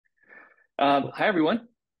Hi, everyone.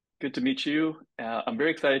 Good to meet you. I'm very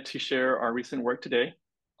excited to share our recent work today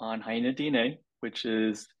on HyenaDNA, which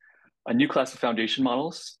is a new class of foundation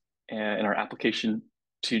models and our application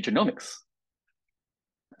to genomics.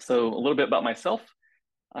 So a little bit about myself.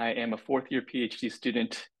 I am a fourth-year PhD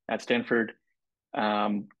student at Stanford.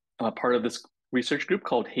 I'm a part of this research group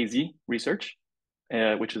called Hazy Research,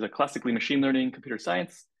 which is a classically machine learning computer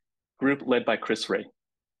science group led by Chris Ray.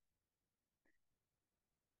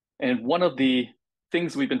 And one of the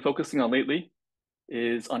things we've been focusing on lately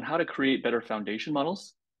is on how to create better foundation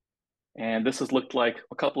models. And this has looked like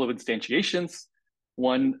a couple of instantiations.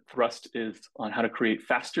 One thrust is on how to create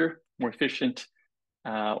faster, more efficient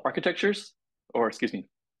architectures, or excuse me,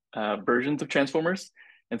 versions of transformers.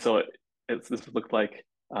 And so this looked like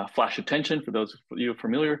flash attention. For those of you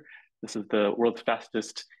familiar, this is the world's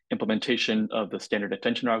fastest implementation of the standard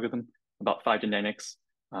attention algorithm, about 5 to 9x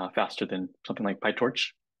faster than something like PyTorch.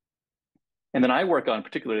 And then I work on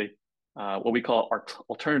particularly what we call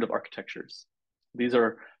alternative architectures. These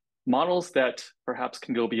are models that perhaps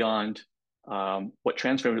can go beyond what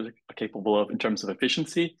transformers are capable of in terms of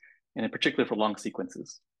efficiency, and in particular for long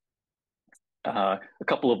sequences. A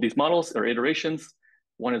couple of these models are iterations.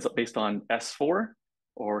 One is based on S4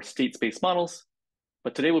 or state-space models,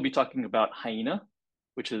 but today we'll be talking about Hyena,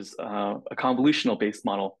 which is a convolutional-based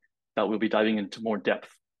model that we'll be diving into more depth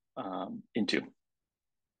into.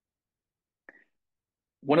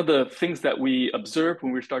 One of the things that we observed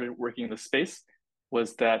when we started working in this space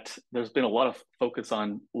was that there's been a lot of focus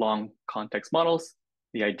on long context models,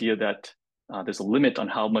 the idea that there's a limit on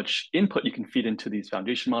how much input you can feed into these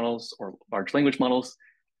foundation models or large language models.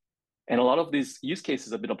 And a lot of these use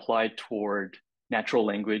cases have been applied toward natural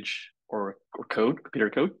language or code,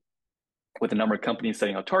 computer code, with a number of companies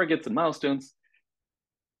setting out targets and milestones.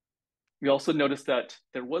 We also noticed that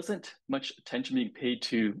there wasn't much attention being paid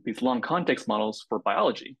to these long context models for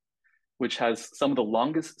biology, which has some of the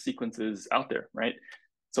longest sequences out there, right?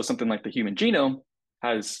 So something like the human genome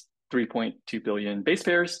has 3.2 billion base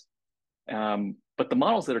pairs, but the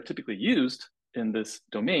models that are typically used in this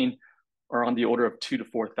domain are on the order of 2 to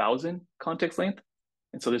 4,000 context length.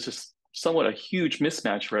 And so there's just somewhat a huge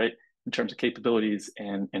mismatch, right, in terms of capabilities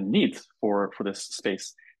and needs for this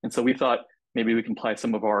space. And so we thought maybe we can apply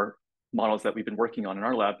some of our models that we've been working on in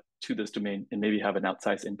our lab to this domain and maybe have an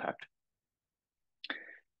outsized impact.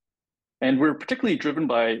 And we're particularly driven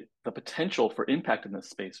by the potential for impact in this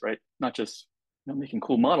space, right? Not just making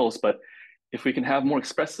cool models, but if we can have more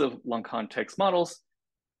expressive long context models,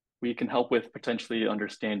 we can help with potentially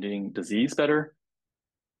understanding disease better,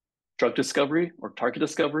 drug discovery or target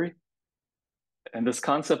discovery. And this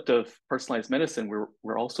concept of personalized medicine,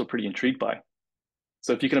 we're also pretty intrigued by.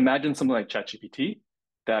 So if you can imagine something like ChatGPT,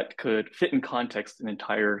 that could fit in context an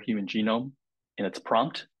entire human genome in its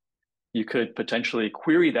prompt. You could potentially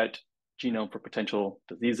query that genome for potential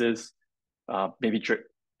diseases, maybe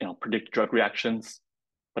predict drug reactions,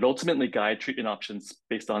 but ultimately guide treatment options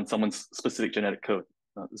based on someone's specific genetic code.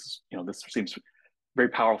 This seems very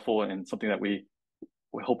powerful and something that we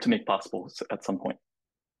hope to make possible at some point.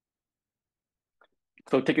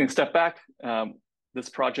 So taking a step back, this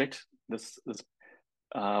project, this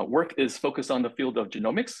work is focused on the field of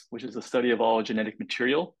genomics, which is the study of all genetic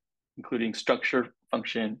material, including structure,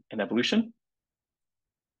 function, and evolution.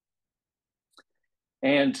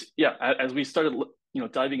 And yeah, as we started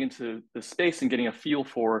diving into the space and getting a feel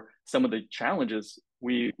for some of the challenges,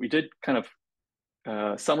 we did kind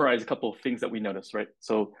of summarize a couple of things that we noticed, right?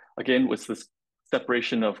 So again, with this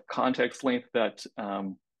separation of context length that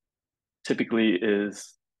typically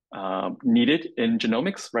is needed in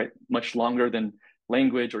genomics, right? Much longer than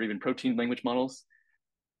language or even protein language models.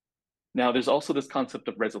 Now, there's also this concept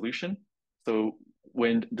of resolution. So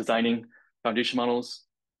when designing foundation models,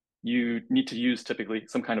 you need to use typically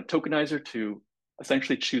some kind of tokenizer to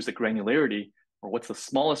essentially choose the granularity or what's the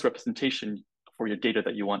smallest representation for your data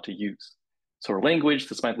that you want to use. So for language,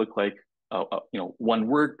 this might look like one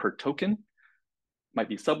word per token, might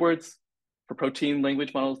be subwords. For protein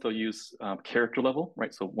language models, they'll use character level,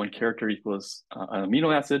 right? So one character equals an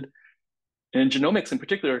amino acid. And in genomics in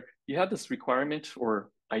particular, you have this requirement or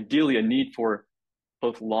ideally a need for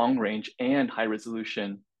both long range and high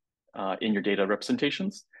resolution in your data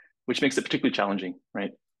representations, which makes it particularly challenging,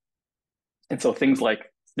 right? And so things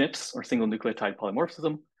like SNPs or single nucleotide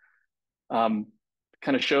polymorphism kind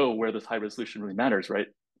of show where this high resolution really matters, right?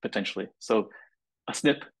 Potentially. So a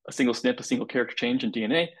SNP, a single character change in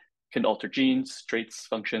DNA can alter genes, traits,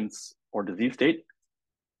 functions, or disease state.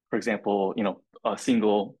 For example, a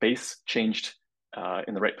single base changed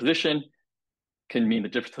in the right position can mean the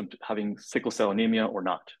difference of having sickle cell anemia or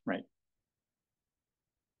not, right?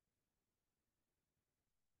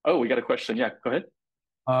 Oh, we got a question. Yeah, go ahead.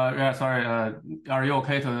 Yeah, sorry. Are you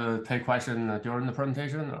okay to take question during the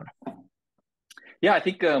presentation? Or? Yeah, I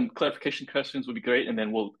think clarification questions would be great, and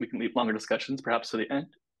then we can leave longer discussions perhaps to the end.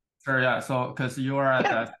 Sure, yeah. So, because you are at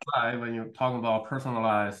that slide when you're talking about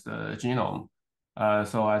personalized genome.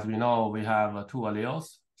 So as we know, we have two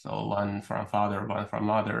alleles. So one from father, one from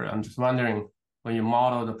mother. I'm just wondering, when you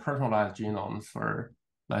model the personalized genomes for,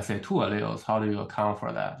 let's say, two alleles, how do you account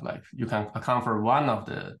for that? Like you can account for one of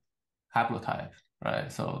the haplotype,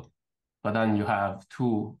 right? So, but then you have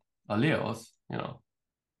two alleles,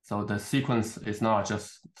 So the sequence is not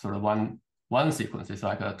just sort of one sequence, it's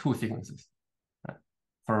like two sequences, right?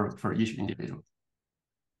 For each individual.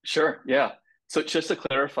 Sure. Yeah. So just to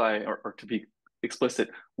clarify, or to be explicit,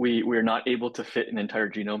 we're not able to fit an entire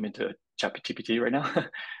genome into ChatGPT right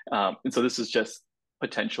now, and so this is just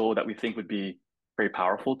potential that we think would be a very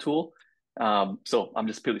powerful tool. So I'm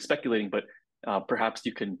just purely speculating, but perhaps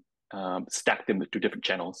you can stack them to different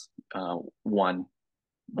channels, one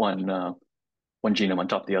one one genome on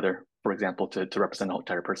top of the other, for example, to represent the whole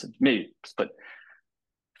entire person. Maybe, but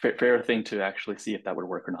fair thing to actually see if that would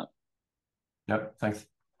work or not. Yep, thanks.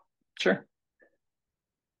 Sure.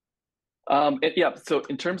 Yeah, so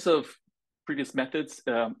in terms of previous methods,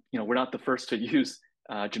 we're not the first to use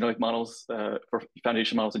genomic models for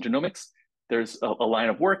foundation models in genomics. There's a line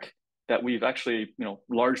of work that we've actually,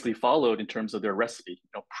 largely followed in terms of their recipe.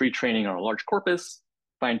 Pre-training on a large corpus,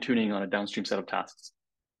 fine-tuning on a downstream set of tasks.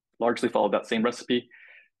 Largely followed that same recipe,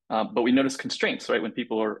 but we notice constraints, right? When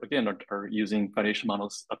people are using foundation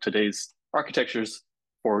models of today's architectures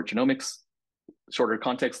for genomics, shorter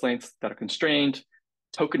context lengths that are constrained.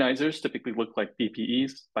 Tokenizers typically look like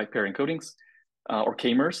BPEs, byte-pair encodings, or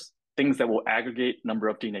k-mers, things that will aggregate number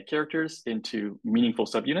of DNA characters into meaningful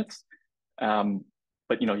subunits.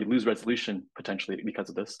 But you lose resolution potentially because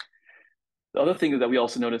of this. The other thing is that we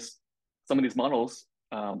also notice some of these models,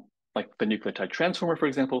 like the nucleotide transformer, for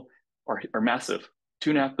example, are massive,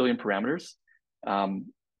 2.5 billion parameters. And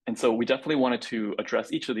so we definitely wanted to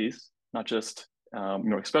address each of these, not just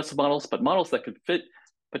expressive models, but models that could fit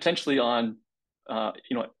potentially on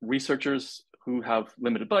researchers who have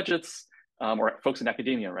limited budgets, or folks in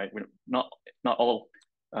academia, right? Not all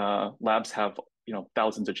labs have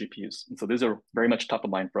thousands of GPUs, and so these are very much top of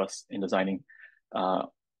mind for us in designing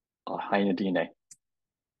HyenaDNA.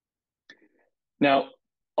 Now,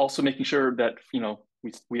 also making sure that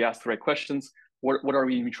we ask the right questions. What are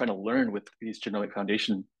we even trying to learn with these genomic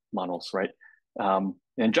foundation models, right?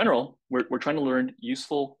 In general, we're trying to learn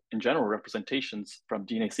useful in general representations from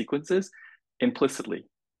DNA sequences implicitly.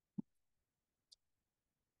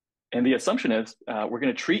 And the assumption is we're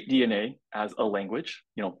going to treat DNA as a language.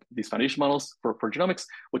 These foundation models for genomics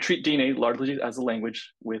will treat DNA largely as a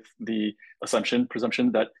language with the presumption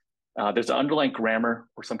that there's an underlying grammar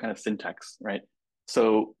or some kind of syntax, right?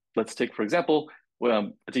 So let's take, for example,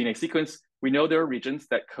 a DNA sequence. We know there are regions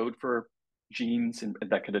that code for genes and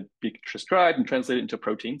that could be transcribed and translated into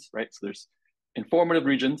proteins, right? So there's informative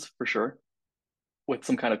regions for sure with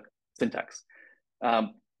some kind of syntax.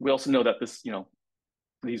 We also know that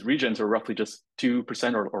these regions are roughly just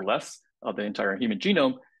 2% or less of the entire human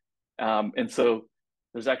genome. And so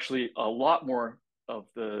there's actually a lot more of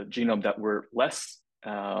the genome that we're less,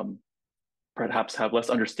 perhaps have less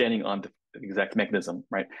understanding on the exact mechanism,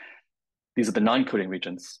 right? These are the non-coding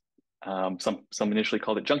regions. Some initially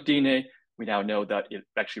called it junk DNA. We now know that it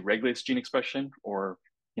actually regulates gene expression or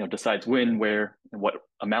decides when, where, and what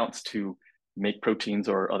amounts to make proteins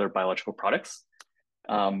or other biological products.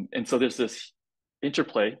 And so there's this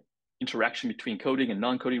interaction between coding and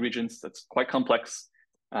non-coding regions that's quite complex,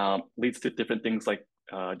 leads to different things like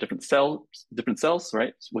different cells,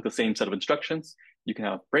 right? With the same set of instructions. You can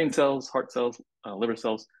have brain cells, heart cells, liver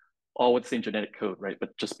cells, all with the same genetic code, right?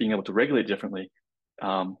 But just being able to regulate differently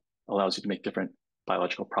allows you to make different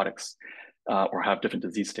biological products or have different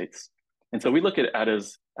disease states. And so we look at it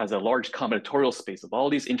as a large combinatorial space of all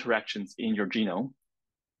these interactions in your genome.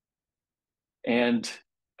 And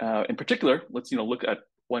in particular, let's look at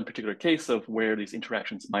one particular case of where these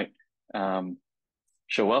interactions might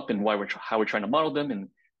show up and how we're trying to model them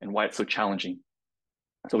and why it's so challenging.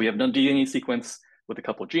 So we have a DNA sequence with a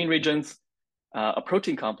couple of gene regions. A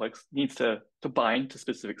protein complex needs to bind to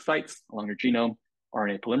specific sites along your genome,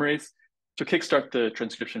 RNA polymerase, to kickstart the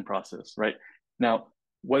transcription process, right? Now,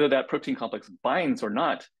 whether that protein complex binds or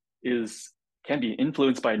not can be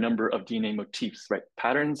influenced by a number of DNA motifs, right?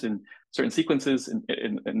 Patterns in certain sequences in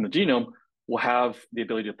the genome will have the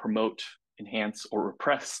ability to promote, enhance, or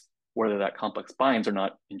repress whether that complex binds or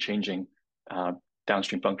not in changing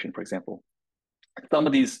downstream function, for example. Some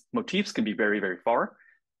of these motifs can be very, very far,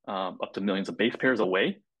 up to millions of base pairs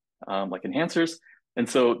away like enhancers. And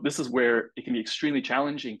so this is where it can be extremely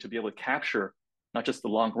challenging to be able to capture not just the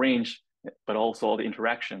long range, but also all the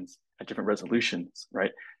interactions at different resolutions,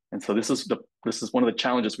 right? And so this is one of the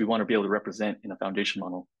challenges we want to be able to represent in a foundation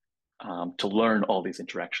model, to learn all these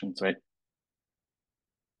interactions, right?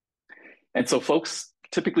 And so folks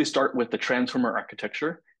typically start with the transformer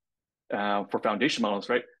architecture for foundation models,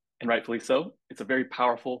 right? And rightfully so. It's a very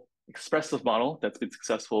powerful, expressive model that's been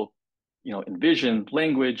successful, in vision,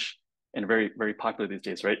 language, and very, very popular these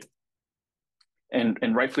days, right?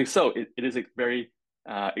 And rightfully so. It is a very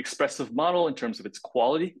expressive model in terms of its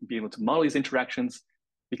quality, being able to model these interactions,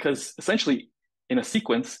 because essentially in a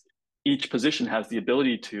sequence, each position has the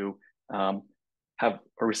ability to have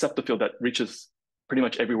a receptor field that reaches pretty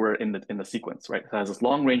much everywhere in the sequence, right? It has this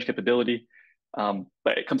long range capability,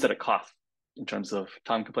 but it comes at a cost in terms of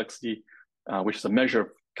time complexity, which is a measure of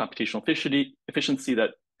computational efficiency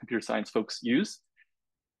that computer science folks use.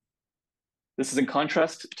 This is in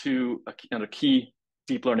contrast to a key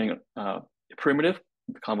deep learning primitive,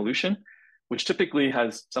 convolution, which typically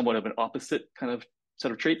has somewhat of an opposite kind of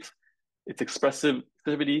set of traits. Its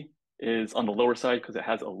expressivity is on the lower side because it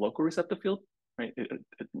has a local receptor field, right? It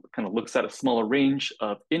kind of looks at a smaller range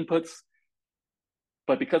of inputs,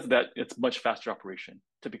 but because of that, it's much faster operation,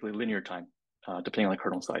 typically linear time, depending on the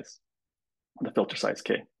kernel size, the filter size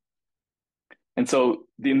K. And so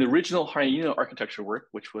in the original Hyena architecture work,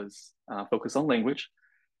 which was focused on language,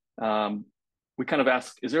 we kind of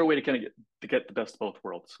asked, is there a way to kind of get the best of both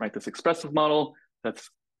worlds, right? This expressive model that's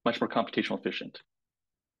much more computational efficient.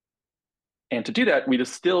 And to do that,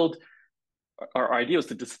 our idea was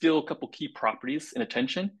to distill a couple key properties in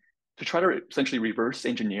attention to try to essentially reverse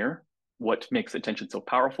engineer what makes attention so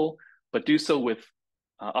powerful, but do so with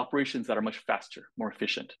operations that are much faster, more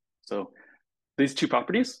efficient. So these two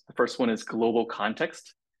properties, the first one is global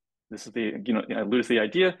context. This is alludes to the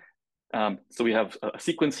idea. So we have a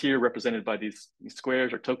sequence here represented by these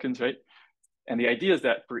squares or tokens, right? And the idea is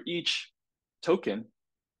that for each token,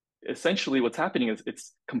 essentially what's happening is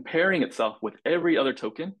it's comparing itself with every other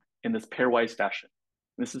token in this pairwise fashion.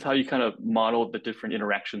 And this is how you kind of model the different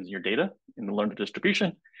interactions in your data in the learned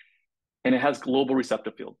distribution. And it has global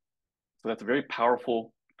receptor field. So that's a very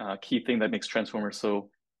powerful key thing that makes transformers so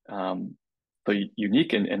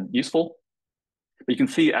unique and useful. But you can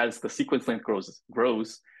see as the sequence length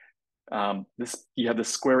grows, you have this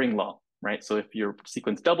squaring law, right? So if your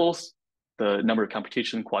sequence doubles, the number of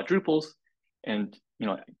computation quadruples, and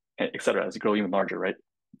et cetera, as you grow even larger, right?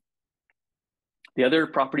 The other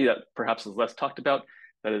property that perhaps is less talked about,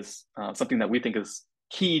 that is something that we think is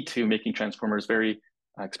key to making transformers very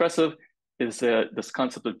expressive, is this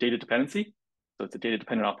concept of data dependency. So it's a data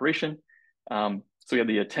dependent operation. So we have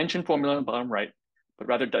the attention formula on the bottom right, but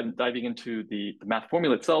rather than diving into the math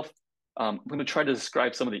formula itself, I'm going to try to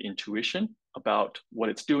describe some of the intuition about what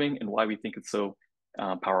it's doing and why we think it's so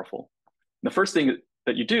powerful. And the first thing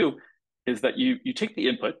that you do is that you take the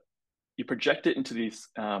input, you project it into these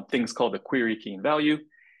things called the query key and value,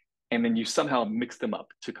 and then you somehow mix them up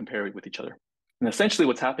to compare it with each other. And essentially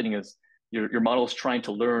what's happening is your model is trying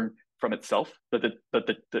to learn from itself, the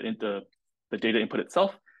data input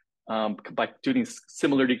itself, by doing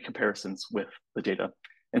similarity comparisons with the data.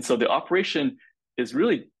 And so the operation is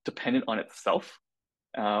really dependent on itself.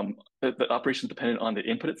 The operation is dependent on the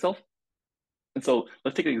input itself. And so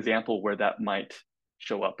let's take an example where that might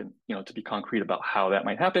show up, and to be concrete about how that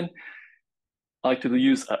might happen. I like to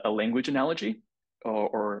use a language analogy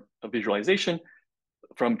or a visualization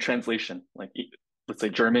from translation, like let's say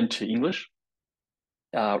German to English,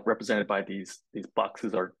 represented by these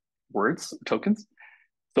boxes are words, tokens.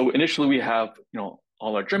 So initially we have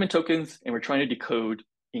all our German tokens, and we're trying to decode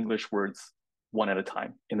English words one at a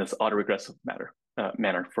time in this autoregressive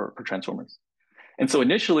manner for transformers. And so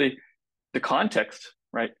initially, the context,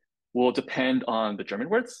 right, will depend on the German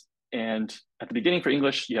words. And at the beginning for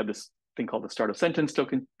English, you have this thing called the start of sentence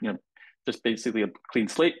token, just basically a clean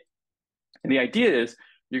slate. And the idea is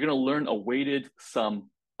you're going to learn a weighted sum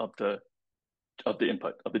of the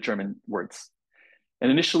input of the German words. And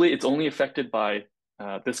initially, it's only affected by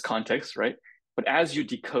this context, right? But as you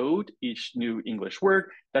decode each new English word,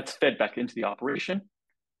 that's fed back into the operation,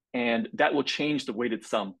 and that will change the weighted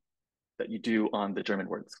sum that you do on the German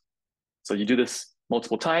words. So you do this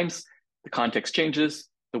multiple times, the context changes,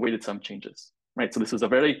 the weighted sum changes, right? So this is a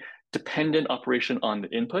very dependent operation on the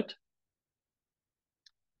input.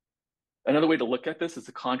 Another way to look at this is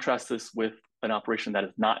to contrast this with an operation that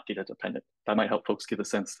is not data dependent. That might help folks get a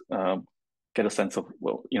sense of,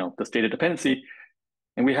 this data dependency.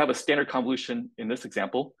 And we have a standard convolution in this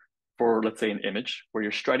example for, let's say, an image where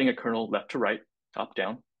you're striding a kernel left to right, top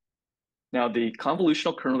down. Now, the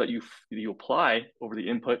convolutional kernel that you apply over the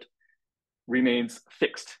input remains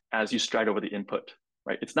fixed as you stride over the input,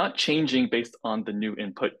 right? It's not changing based on the new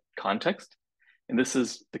input context. And this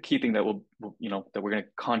is the key thing that that we're going to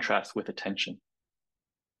contrast with attention.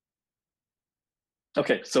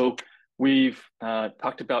 Okay, so we've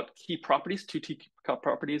talked about key properties, two key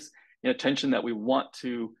properties in attention that we want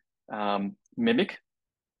to mimic.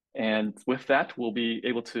 And with that, we'll be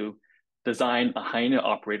able to design a Hyena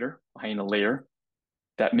operator, a Hyena layer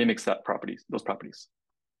that mimics those properties.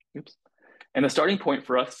 Oops. And the starting point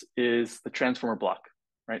for us is the transformer block,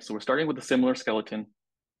 right? So we're starting with a similar skeleton,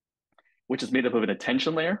 which is made up of an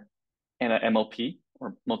attention layer and an MLP,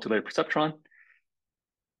 or multi-layer perceptron.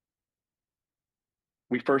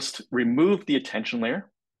 We first remove the attention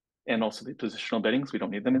layer and also the positional embeddings. We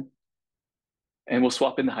don't need them in. And we'll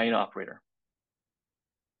swap in the Hyena operator.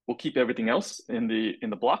 We'll keep everything else in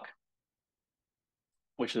the block,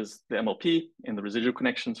 which is the MLP and the residual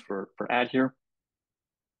connections for add here.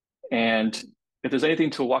 And if there's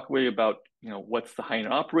anything to walk away about, what's the Hyena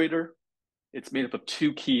operator, it's made up of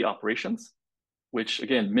two key operations, which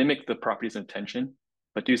again mimic the properties of attention,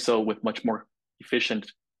 but do so with much more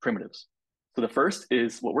efficient primitives. So the first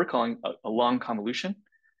is what we're calling a long convolution.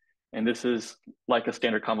 And this is like a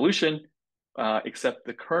standard convolution, except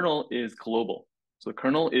the kernel is global. So the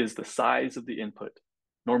kernel is the size of the input.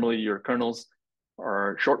 Normally your kernels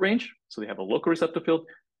are short range, so they have a local receptive field.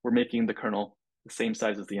 We're making the kernel the same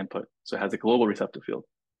size as the input, so it has a global receptive field.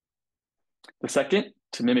 The second,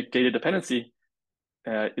 to mimic data dependency,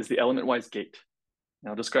 is the element-wise gate. And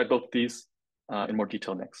I'll describe both of these in more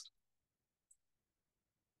detail next.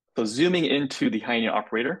 So zooming into the Hyena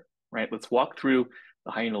operator, right? Let's walk through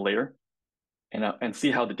the Hyena layer and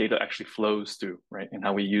see how the data actually flows through, right? And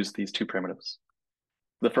how we use these two primitives.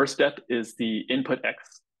 The first step is the input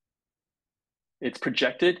X. It's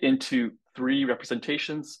projected into three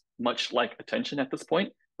representations, much like attention at this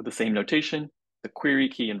point, with the same notation. The query,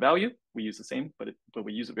 key, and value, we use the same, but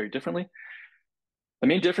we use it very differently. The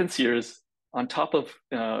main difference here is on top of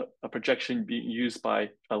a projection being used by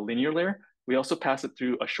a linear layer, we also pass it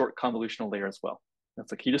through a short convolutional layer as well.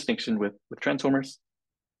 That's a key distinction with transformers.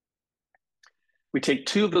 We take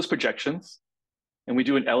two of those projections and we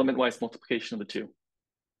do an element-wise multiplication of the two.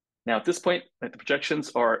 Now at this point, the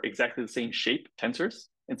projections are exactly the same shape tensors.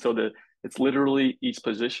 And so it's literally each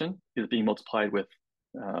position is being multiplied with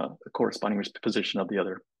the corresponding position of the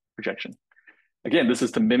other projection. Again, this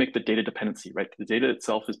is to mimic the data dependency, right? The data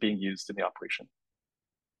itself is being used in the operation.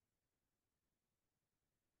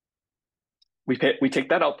 We take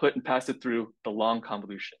that output and pass it through the long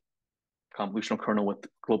convolutional kernel with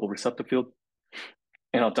global receptive field.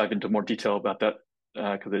 And I'll dive into more detail about that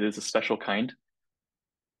because it is a special kind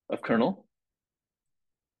of kernel.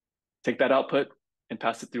 Take that output and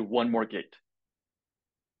pass it through one more gate.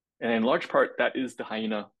 And in large part, that is the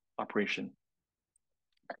Hyena operation.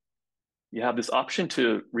 You have this option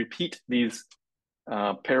to repeat these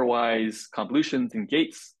pairwise convolutions and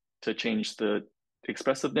gates to change the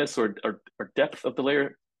expressiveness or depth of the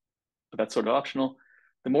layer, but that's sort of optional.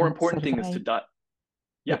 The more important thing is to dot.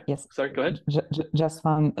 Yeah, yes. Sorry, go ahead. Just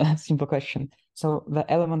one simple question. So the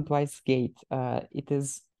element-wise gate, it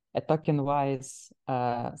is a token-wise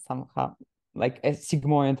somehow like a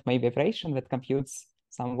sigmoid maybe operation that computes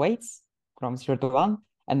some weights from 0 to 1,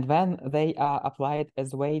 and then they are applied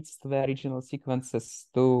as weights to the original sequences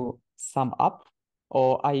to sum up,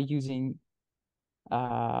 or are you using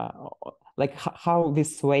like how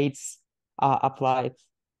these weights are applied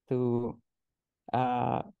to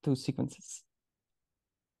sequences,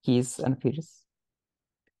 keys and queries?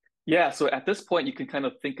 Yeah, so at this point, you can kind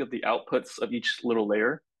of think of the outputs of each little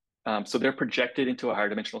layer. So they're projected into a higher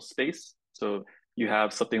dimensional space. So you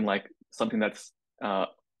have something that's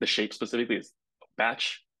the shape specifically is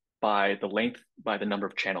batch by the length by the number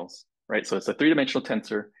of channels, right? So it's a three-dimensional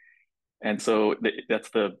tensor. And so that's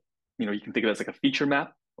you can think of it as like a feature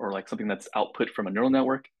map or like something that's output from a neural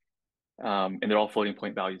network. And they're all floating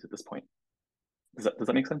point values at this point. Does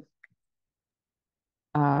that make sense?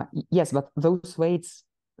 Yes, but those weights,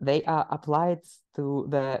 they are applied to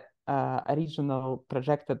the original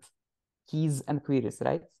projected keys and queries,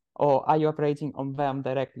 right? Or are you operating on them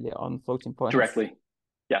directly on floating points? Directly.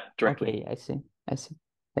 Yeah, directly. Okay, I see.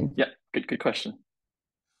 Thank you. Yeah, good question.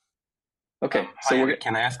 Okay,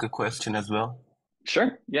 Can I ask a question as well?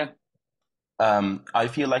 Sure, yeah. I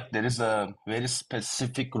feel like there is a very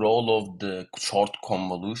specific role of the short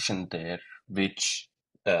convolution there, which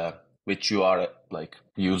you are like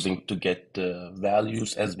using to get the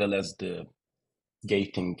values as well as the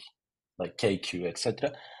gating, like KQ,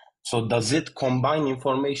 etc. So does it combine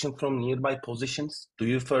information from nearby positions? Do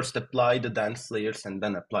you first apply the dense layers and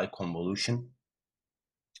then apply convolution?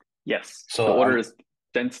 Yes. So the order is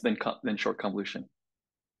dense, then short convolution.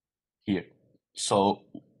 Here. So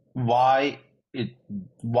why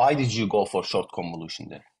did you go for short convolution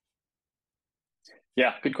there?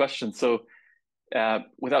 Yeah, good question. So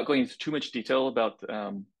without going into too much detail about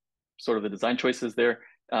sort of the design choices there,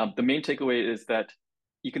 the main takeaway is that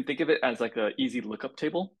you can think of it as like an easy lookup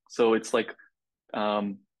table. So it's like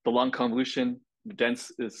the long convolution, the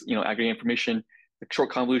dense is aggregating information. The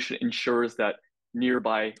short convolution ensures that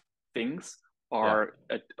nearby things are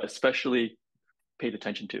especially paid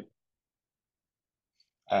attention to.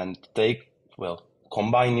 And they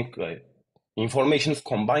combining information is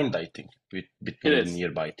combined, I think, between the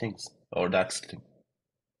nearby things, or that's the thing.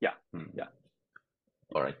 Yeah. Yeah.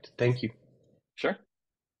 All right. Thank you. Sure.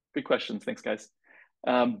 Good questions. Thanks, guys.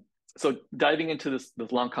 So diving into this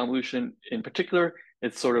long convolution in particular,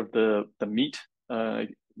 it's sort of the meat, so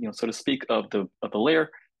to speak, of the layer,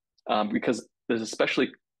 because there's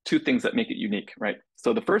especially two things that make it unique, right?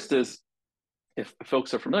 So the first is, if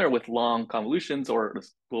folks are familiar with long convolutions or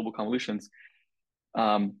global convolutions,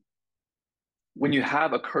 when you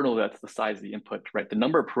have a kernel that's the size of the input, right, the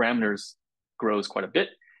number of parameters grows quite a bit.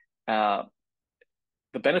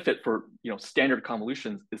 The benefit for standard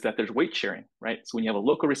convolutions is that there's weight sharing, right? So when you have a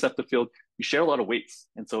local receptive field, you share a lot of weights,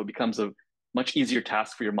 and so it becomes a much easier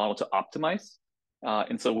task for your model to optimize.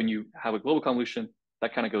 And so when you have a global convolution,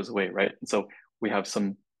 that kind of goes away, right? And so we have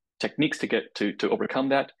some techniques to get to overcome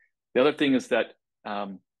that. The other thing is that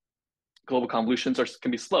global convolutions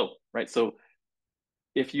can be slow, right? So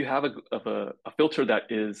if you have a filter that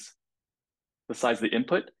is the size of the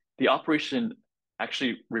input, the operation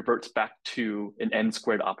actually reverts back to an n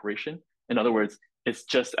squared operation. In other words, it's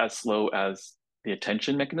just as slow as the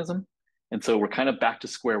attention mechanism. And so we're kind of back to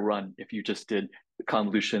square one if you just did the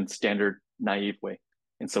convolution standard naive way.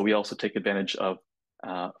 And so we also take advantage of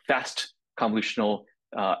fast convolutional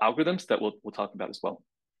algorithms that we'll talk about as well.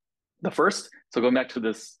 The first, so going back to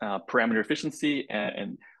this parameter efficiency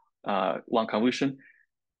and long convolution,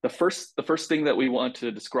 the first thing that we want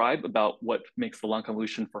to describe about what makes the long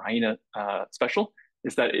convolution for Hyena special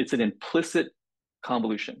is that it's an implicit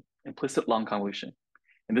convolution, implicit long convolution.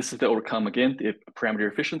 And this is to overcome, again, the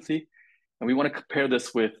parameter efficiency. And we want to compare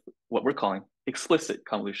this with what we're calling explicit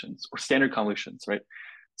convolutions or standard convolutions, right?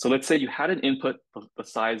 So let's say you had an input of the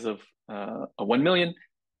size of a 1 million.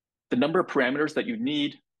 The number of parameters that you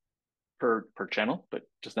need per channel, but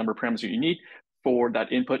just number of parameters that you need for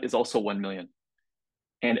that input is also 1 million.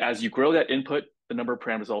 And as you grow that input, the number of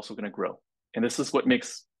parameters is also going to grow. And this is what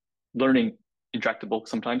makes learning intractable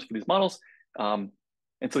sometimes for these models. And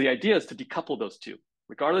so the idea is to decouple those two.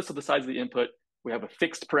 Regardless of the size of the input, we have a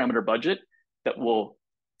fixed parameter budget that will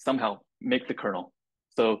somehow make the kernel.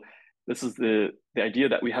 So this is the idea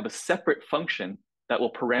that we have a separate function that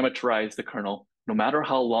will parameterize the kernel no matter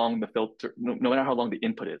how long the filter, no matter how long the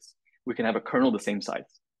input is. We can have a kernel the same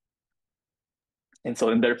size. And so,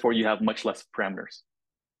 and therefore you have much less parameters.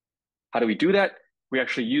 How do we do that? We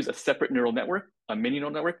actually use a separate neural network, a mini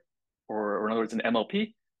neural network, or in other words, an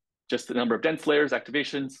MLP, just the number of dense layers,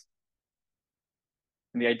 activations.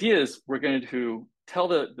 And the idea is we're going to tell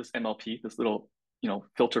this MLP, this little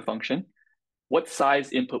filter function, what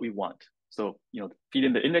size input we want. So feed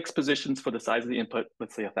in the index positions for the size of the input,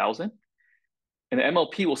 let's say 1,000. And the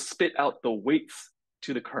MLP will spit out the weights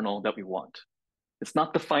to the kernel that we want. It's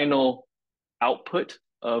not the final output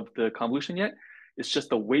of the convolution yet. It's just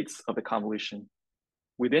the weights of the convolution.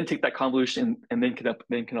 We then take that convolution and then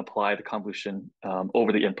can apply the convolution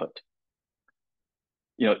over the input.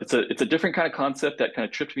 It's a different kind of concept that kind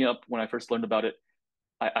of tripped me up when I first learned about it.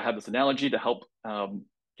 I have this analogy to help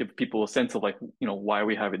give people a sense of why are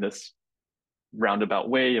we having this roundabout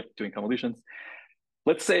way of doing convolutions.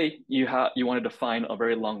 Let's say you want to define a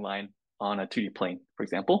very long line on a 2D plane, for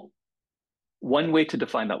example. One way to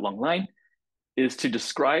define that long line is to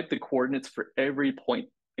describe the coordinates for every point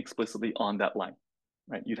explicitly on that line,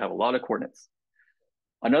 right? You'd have a lot of coordinates.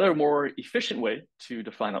 Another more efficient way to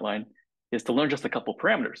define that line is to learn just a couple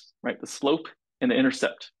parameters, right? The slope and the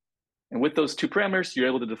intercept. And with those two parameters, you're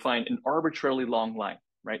able to define an arbitrarily long line,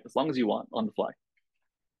 right? As long as you want on the fly.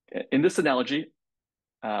 In this analogy,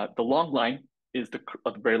 the long line is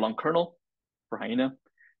a very long kernel for Hyena.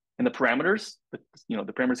 And the parameters, the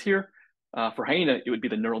parameters here, for Hyena, it would be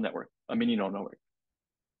the neural network, a mini neural network.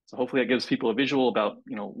 So hopefully that gives people a visual about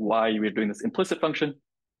why we're doing this implicit function.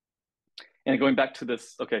 And going back to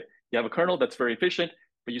this, okay, you have a kernel that's very efficient,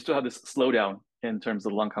 but you still have this slowdown in terms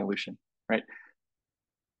of long convolution, right?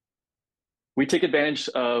 We take advantage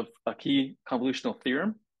of a key convolutional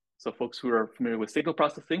theorem. So folks who are familiar with signal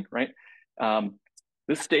processing, right?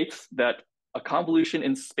 This states that a convolution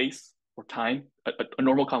in space or time, a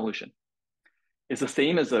normal convolution, is the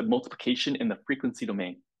same as a multiplication in the frequency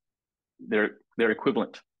domain. They're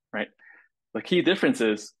equivalent, right? The key difference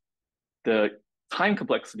is the time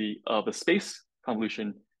complexity of the space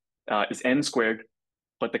convolution is n squared,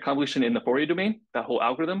 but the convolution in the Fourier domain, that whole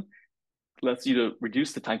algorithm, lets you to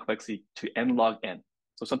reduce the time complexity to n log n.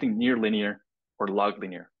 So something near linear or log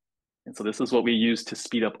linear. And so this is what we use to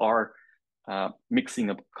speed up our mixing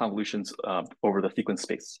of convolutions over the sequence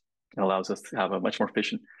space. It allows us to have a much more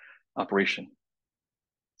efficient operation.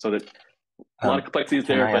 So that a lot of complexities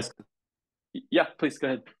there, but yeah, please go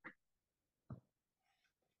ahead.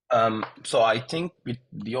 So I think with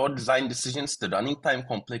your design decisions, the running time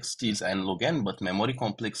complexity is n log n, but memory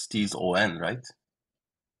complexity is O(n), right?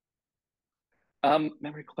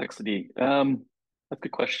 Memory complexity. That's a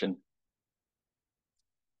good question.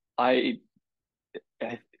 I'm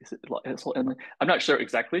not sure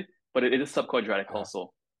exactly, but it is sub-quadratic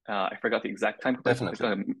also. I forgot the exact time complexity,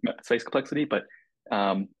 space complexity, but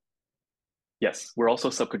yes, we're also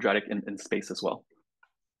sub-quadratic in space as well.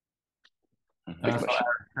 So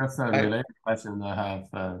that's a related question I have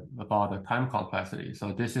about the time complexity.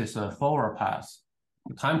 So this is a forward pass,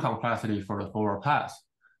 the time complexity for the forward pass.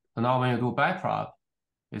 So now when you do backprop,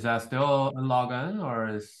 is that still n log n, or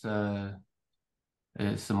is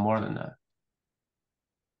more than that?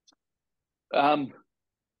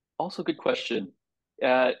 Also good question.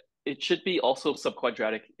 It should be also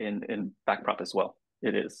sub-quadratic in backprop as well.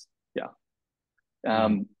 It is, yeah.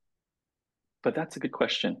 But that's a good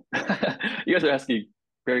question. You guys are asking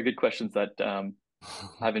very good questions that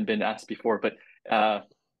haven't been asked before. But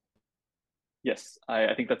yes,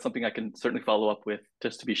 I think that's something I can certainly follow up with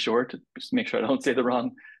just to be sure, to just make sure I don't say the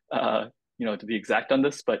wrong, to be exact on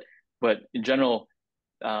this. But in general,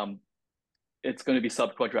 it's going to be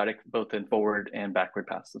sub-quadratic both in forward and backward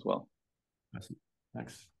pass as well.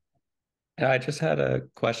 Thanks. I just had a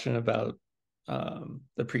question about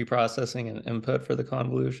the pre-processing and input for the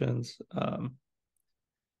convolutions.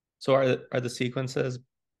 So are the sequences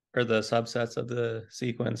or the subsets of the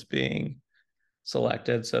sequence being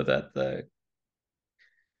selected so that the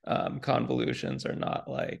convolutions are not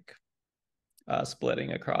like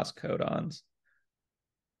splitting across codons?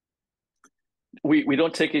 We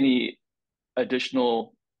don't take any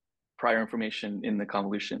additional prior information in the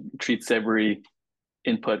convolution. It treats every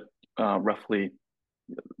input roughly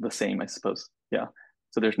the same, I suppose. Yeah.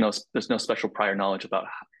 So there's no special prior knowledge about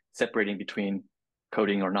separating between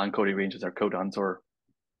coding or non-coding ranges or codons or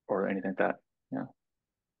anything like that. Yeah.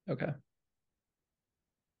 Okay.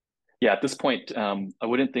 Yeah. At this point, I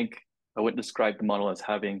wouldn't describe the model as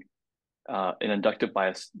having an inductive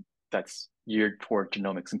bias that's geared toward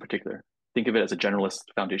genomics in particular. Think of it as a generalist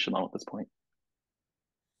foundation model at this point.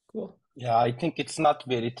 Cool. Yeah, I think it's not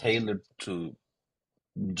very tailored to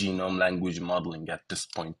genome language modeling at this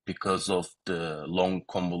point because of the long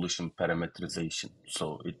convolution parameterization.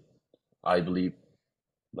 So I believe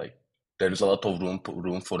like there's a lot of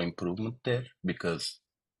room for improvement there because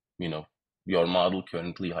your model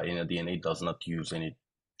currently HyenaDNA does not use any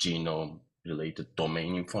genome related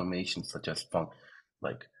domain information such as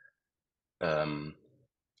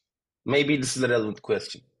maybe this is a relevant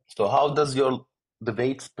question. So how does the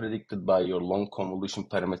weights predicted by your long convolution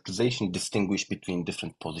parameterization distinguish between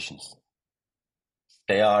different positions?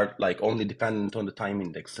 They are like only dependent on the time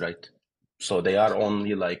index, right? So they are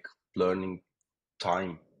only like learning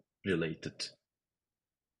time related.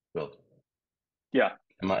 Well, yeah.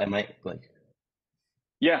 Am I like?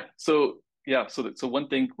 Yeah. So one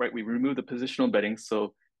thing, right? We remove the positional embedding.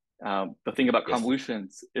 So the thing about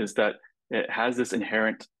convolutions is that it has this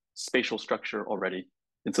inherent spatial structure already,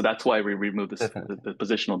 and so that's why we remove the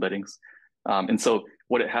positional embeddings. And so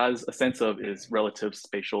what it has a sense of is relative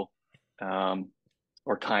spatial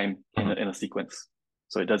or time in a sequence.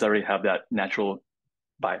 So it does already have that natural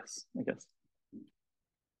bias, I guess.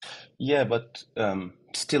 Yeah, but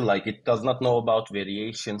still, like it does not know about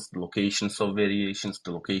variations, the locations of variations,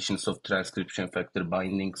 the locations of transcription factor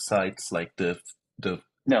binding sites, like the.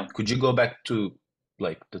 No. Could you go back to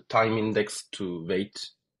like the time index to weight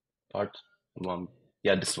part one?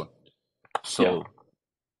 Yeah, this one. So,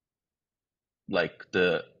 like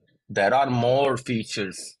there are more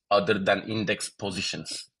features other than index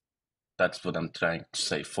positions. That's what I'm trying to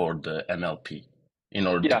say for the MLP in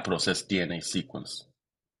order to process DNA sequence.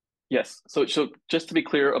 Yes. So just to be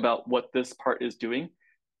clear about what this part is doing,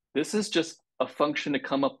 this is just a function to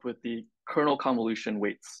come up with the kernel convolution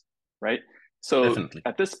weights, right? So Definitely.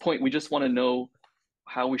 At this point, we just want to know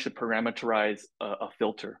how we should parameterize a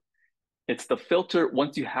filter. It's the filter.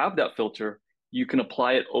 Once you have that filter, you can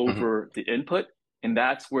apply it over the input, and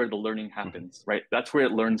that's where the learning happens, right? That's where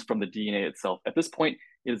it learns from the DNA itself. At this point,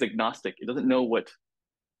 it is agnostic. It doesn't know what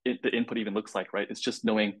the input even looks like, right? It's just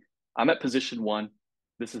knowing I'm at position 1.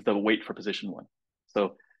 This is the weight for position 1.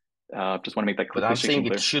 So just want to make that clear. But I'm saying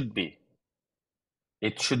it should be.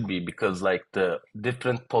 It should be, because like the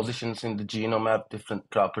different positions in the genome have different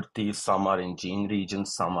properties. Some are in gene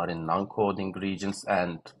regions, some are in non-coding regions.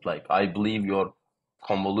 And like, I believe your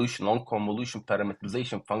non-convolution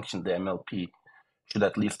parameterization function, the MLP, should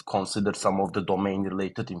at least consider some of the domain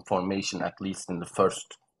related information, at least in the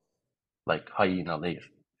first like Hyena layer.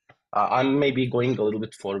 I'm maybe going a little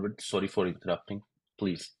bit forward. Sorry for interrupting.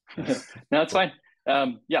 Please. No, it's fine.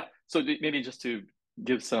 Yeah. So maybe just to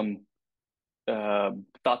give some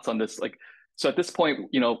thoughts on this, like, so at this point,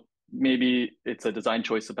 maybe it's a design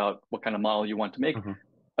choice about what kind of model you want to make.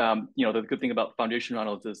 The good thing about foundation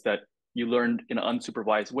models is that you learned in an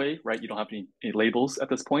unsupervised way, right? You don't have any labels at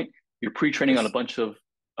this point. You're pre-training on a bunch of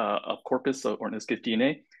corpus, or in this case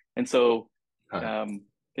DNA, and so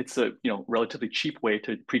it's a relatively cheap way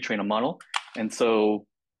to pre-train a model. And so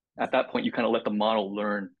at that point, you kind of let the model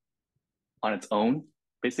learn on its own,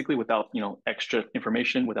 basically, without extra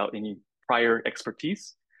information, without any prior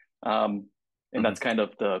expertise. And that's kind of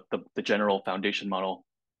the general foundation model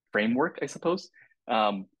framework, I suppose.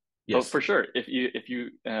 But for sure, if you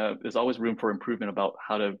there's always room for improvement about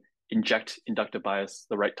how to inject inductive bias,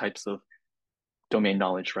 the right types of domain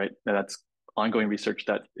knowledge, right? That's ongoing research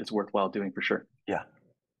that is worthwhile doing for sure. Yeah.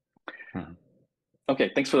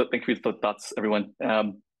 Okay, thank you for the thoughts, everyone.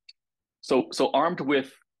 So armed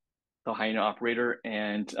with the Hyena operator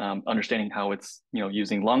and understanding how it's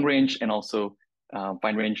using long range and also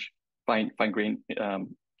fine grain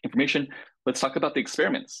information, let's talk about the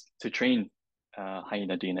experiments to train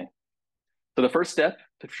HyenaDNA. So the first step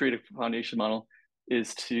to create a foundation model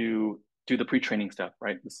is to do the pre-training step,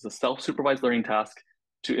 right? This is a self-supervised learning task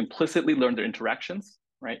to implicitly learn their interactions,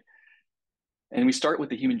 right? And we start with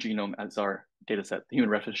the human genome as our data set, the human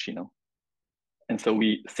reference genome. And so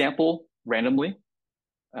we sample randomly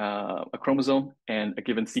a chromosome and a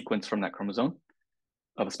given sequence from that chromosome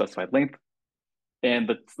of a specified length. And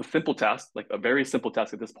the simple task, like a very simple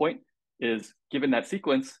task at this point, is given that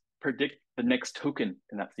sequence, predict the next token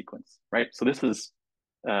in that sequence, right? So this is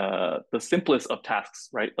the simplest of tasks,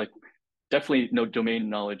 right? Like definitely no domain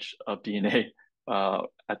knowledge of DNA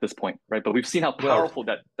at this point, right? But we've seen how powerful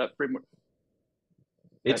that framework.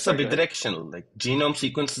 It's a bidirectional, like genome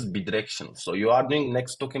sequence is bidirectional. So you are doing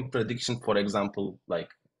next token prediction, for example, like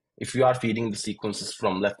if you are feeding the sequences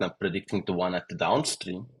from left and predicting the one at the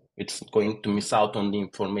downstream, it's going to miss out on the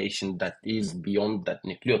information that is beyond that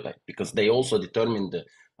nucleotide, because they also determine the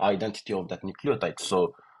identity of that nucleotide.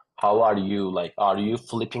 So how are you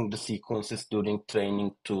flipping the sequences during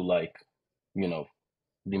training to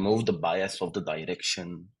remove the bias of the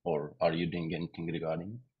direction, or are you doing anything regarding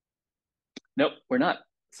it? Nope, we're not.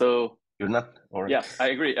 So you're not? All right. Yeah, I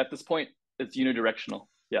agree. At this point, it's unidirectional.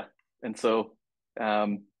 Yeah. And so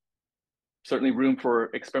certainly room for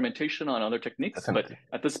experimentation on other techniques, Definitely.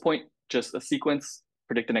 But at this point, just a sequence,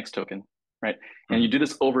 predict the next token, right? And you do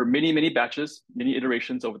this over many, many batches, many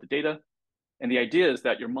iterations over the data. And the idea is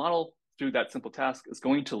that your model, through that simple task, is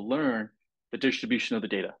going to learn the distribution of the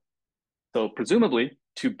data. So presumably,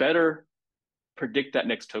 to better predict that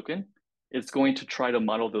next token, it's going to try to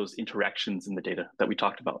model those interactions in the data that we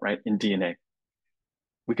talked about, right, in DNA.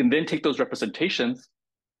 We can then take those representations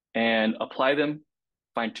and apply them,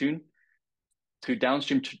 fine-tune, to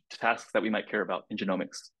downstream tasks that we might care about in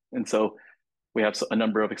genomics. And so we have a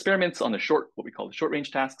number of experiments on what we call the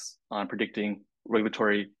short-range tasks on predicting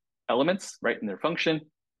regulatory elements, right, in their function.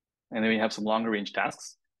 And then we have some longer-range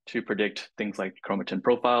tasks to predict things like chromatin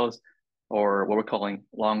profiles, or what we're calling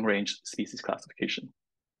long-range species classification.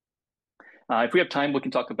 If we have time, we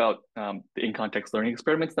can talk about the in-context learning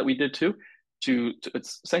experiments that we did too.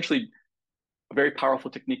 It's essentially a very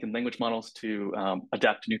powerful technique in language models to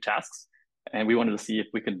adapt to new tasks. And we wanted to see if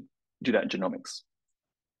we can do that in genomics.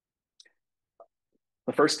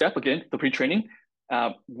 The first step, again, the pre-training,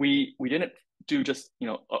 we didn't do just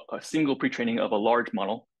a single pre-training of a large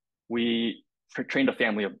model. We trained a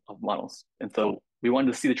family of models. And so we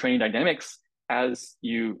wanted to see the training dynamics as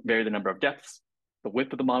you vary the number of depths, the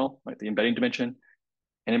width of the model, like the embedding dimension,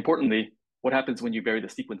 and importantly, what happens when you vary the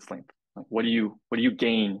sequence length? Like what do you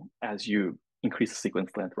gain as you increase the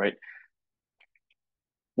sequence length, right?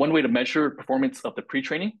 One way to measure performance of the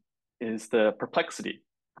pre-training is the perplexity.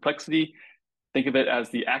 Perplexity, think of it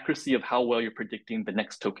as the accuracy of how well you're predicting the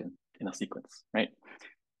next token in a sequence, right?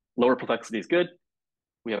 Lower perplexity is good.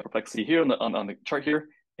 We have perplexity here on the chart here,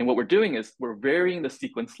 And what we're doing is we're varying the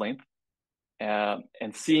sequence length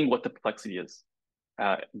and seeing what the complexity is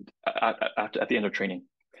at the end of training.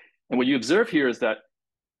 And what you observe here is that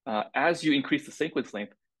as you increase the sequence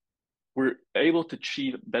length, we're able to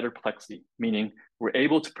achieve better complexity, meaning we're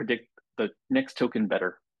able to predict the next token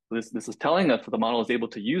better. This is telling us that the model is able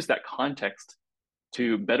to use that context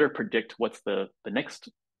to better predict what's the next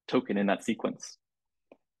token in that sequence.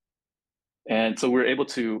 And so we're able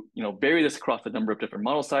to vary this across a number of different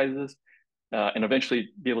model sizes and eventually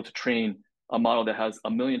be able to train a model that has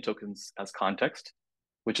 1 million tokens as context,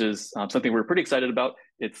 which is something we're pretty excited about.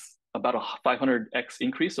 It's about a 500x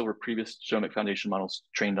increase over previous genomic foundation models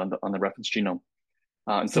trained on the reference genome.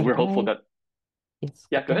 And so we're hopeful that. Yes.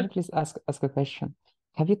 Yeah, go Can I ahead. please ask a question?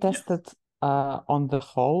 Have you tested on the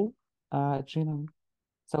whole genome?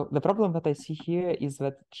 So the problem that I see here is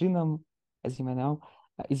that genome, as you may know,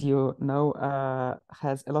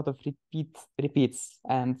 has a lot of repeats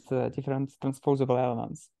and different transposable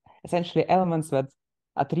elements. Essentially, elements that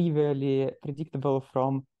are trivially predictable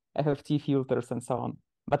from FFT filters and so on.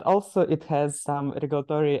 But also, it has some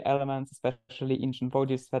regulatory elements, especially in gene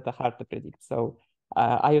bodies, that are hard to predict. So,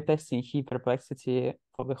 are you testing heap perplexity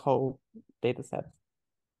for the whole data set?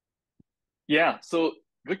 Yeah, so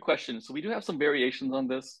good question. So we do have some variations on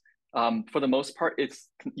this. For the most part,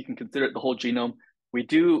 you can consider it the whole genome. We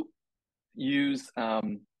do use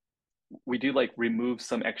remove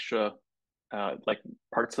some extra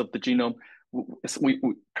parts of the genome. We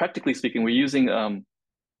practically speaking, we're using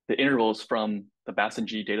the intervals from the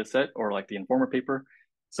Bass&G dataset or like the Informer paper.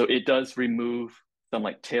 So it does remove some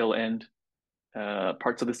like tail end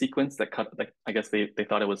parts of the sequence that cut, like I guess they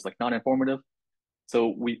thought it was like non-informative.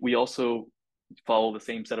 So we also follow the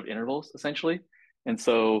same set of intervals essentially. And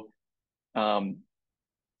so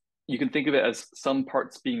you can think of it as some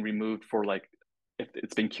parts being removed for like, if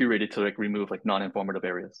it's been curated to like remove like non-informative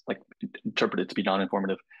areas, like interpreted to be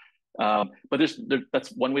non-informative. But that's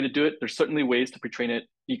one way to do it. There's certainly ways to pre-train it.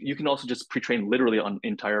 You can also just pre-train literally on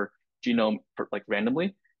entire genome for like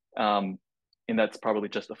randomly. And that's probably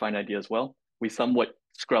just a fine idea as well. We somewhat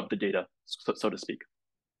scrub the data, so to speak.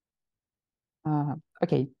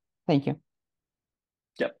 Okay, thank you.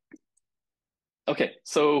 Yep. Okay,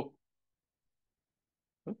 so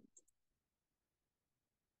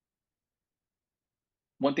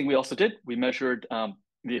one thing we also did, we measured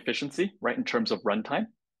the efficiency, right, in terms of runtime.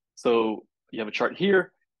 So you have a chart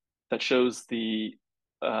here that shows the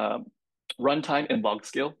runtime and log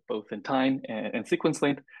scale, both in time and sequence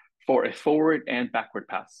length, for a forward and backward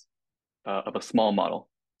pass of a small model.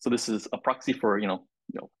 So this is a proxy for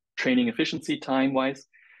training efficiency time-wise.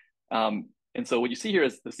 And so what you see here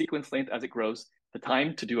is the sequence length as it grows, the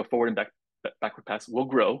time to do a forward and backward pass will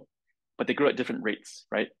grow, but they grow at different rates,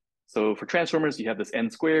 right? So for transformers, you have this n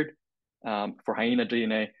squared. For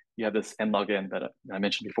HyenaDNA, you have this n log n that I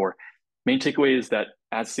mentioned before. Main takeaway is that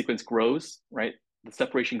as sequence grows, right, the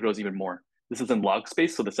separation grows even more. This is in log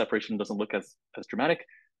space, so the separation doesn't look as dramatic,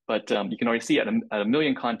 but you can already see at a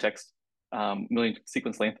million context, million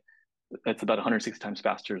sequence length, it's about 160 times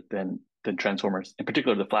faster than transformers, in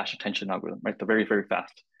particular the flash attention algorithm, right? The very, very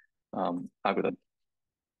fast algorithm.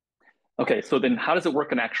 Okay, so then how does it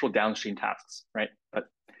work on actual downstream tasks, right? But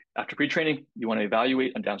after pre-training, you want to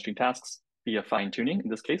evaluate on downstream tasks via fine-tuning in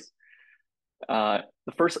this case. The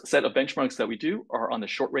first set of benchmarks that we do are on the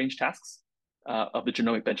short-range tasks of the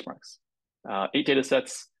genomic benchmarks. 8 data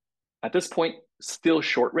sets at this point, still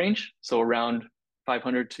short range, so around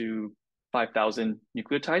 500 to 5,000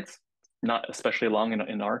 nucleotides, not especially long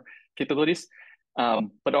in our capabilities.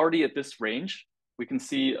 But already at this range, we can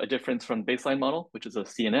see a difference from baseline model, which is a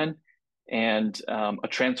CNN, and a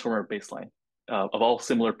transformer baseline of all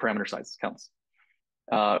similar parameter size counts.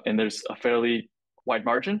 And there's a fairly wide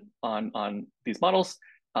margin on these models.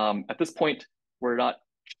 At this point, we're not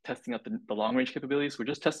testing out the long range capabilities. We're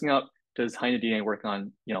just testing out, does HyenaDNA work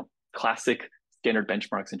on classic standard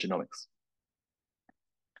benchmarks in genomics?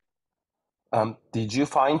 Did you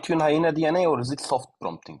fine tune HyenaDNA or is it soft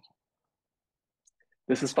prompting?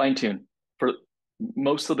 This is fine tune. For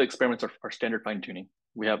most of the experiments are standard fine tuning.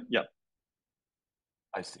 We have, yeah.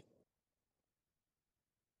 I see.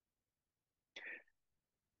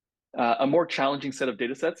 A more challenging set of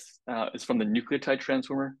data sets is from the Nucleotide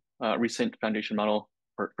Transformer recent foundation model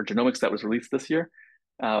for genomics that was released this year.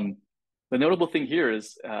 The notable thing here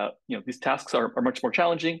is, these tasks are much more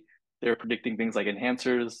challenging. They're predicting things like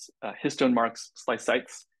enhancers, histone marks, splice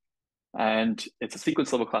sites, and it's a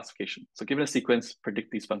sequence level classification. So given a sequence,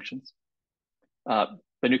 predict these functions. The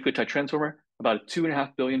Nucleotide Transformer, about a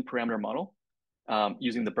 2.5 billion parameter model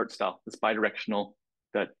using the BERT style, this bidirectional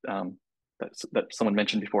that someone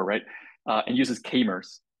mentioned before, right? And uses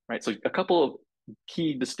k-mers. right? So a couple of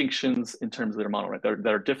key distinctions in terms of their model, right?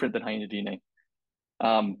 That are different than HyenaDNA.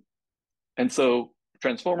 And so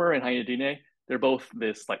Transformer and HyenaDNA, they're both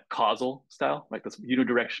this like causal style, like this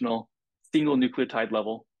unidirectional single nucleotide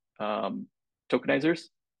level tokenizers,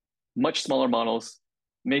 much smaller models.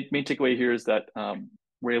 Main takeaway here is that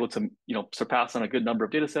we're able to surpass on a good number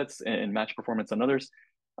of data sets and match performance on others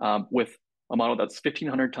with a model that's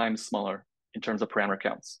 1,500 times smaller in terms of parameter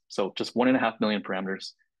counts. So just 1.5 million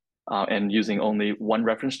parameters and using only one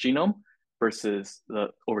reference genome versus the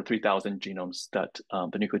over 3,000 genomes that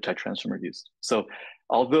the nucleotide transformer used. So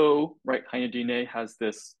although, right, HyenaDNA has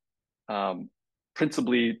this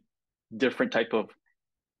principally different type of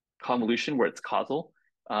convolution where it's causal,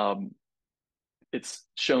 it's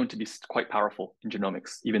shown to be quite powerful in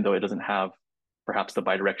genomics, even though it doesn't have perhaps the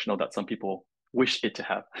bidirectional that some people wish it to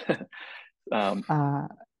have.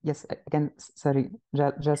 Yes, again, sorry,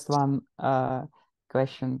 just one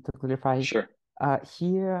question to clarify. Sure.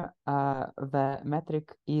 Here, the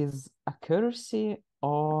metric is accuracy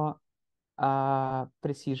or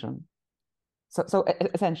precision. So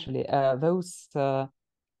essentially, those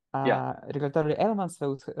regulatory elements,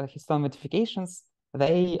 those histone modifications,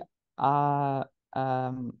 they are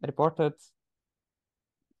reported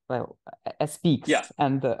well as peaks. Yeah.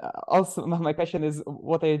 And also, my question is,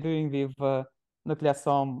 what are you doing with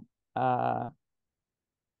nucleosome?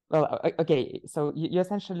 Well, okay, so you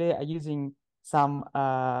essentially are using some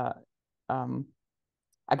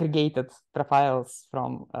aggregated profiles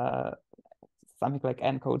from something like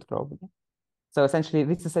encode, probably. So essentially,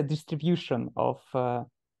 this is a distribution of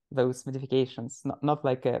those modifications, not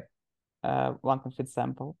like a one complete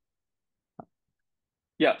sample.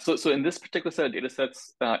 Yeah, so in this particular set of data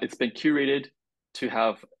sets, it's been curated to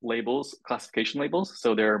have labels, classification labels.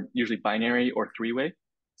 So they're usually binary or three-way.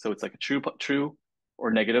 So it's like a true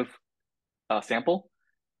or negative sample.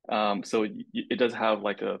 So it does have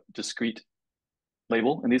like a discrete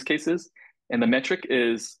label in these cases. And the metric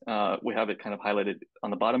is, we have it kind of highlighted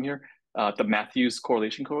on the bottom here, the Matthews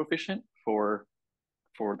correlation coefficient for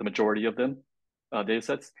the majority of them data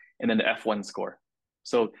sets, and then the F1 score.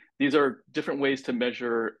 So these are different ways to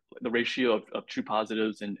measure the ratio of true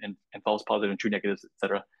positives and false positives and true negatives, et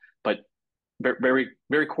cetera. But very,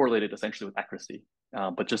 very correlated essentially with accuracy,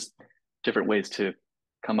 but just different ways to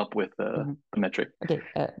come up with the metric. Okay,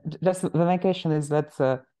 just the main question is that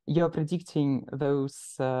you're predicting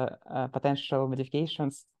those potential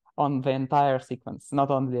modifications on the entire sequence, not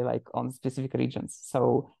only like on specific regions.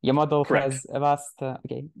 So your model Correct. has a vast,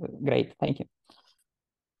 okay, great, thank you.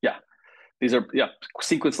 Yeah, these are,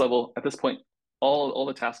 sequence level. At this point, all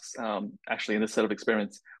the tasks actually in this set of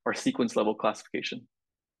experiments are sequence level classification.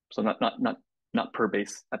 So not per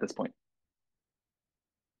base at this point.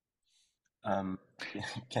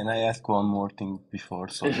 Can I ask one more thing before?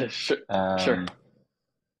 Sorry. Sure.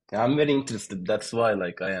 I'm very interested. That's why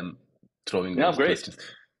I am throwing all the questions.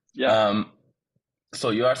 Yeah. So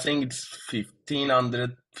you are saying it's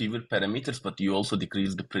 1,500 fewer parameters, but you also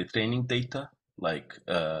decrease the pre-training data.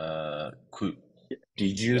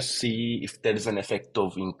 Did you see if there is an effect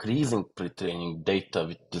of increasing pre-training data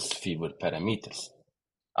with these fewer parameters?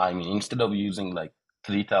 I mean, instead of using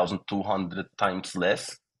 3,200 times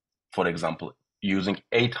less, for example, using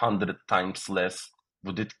 800 times less,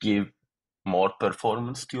 would it give more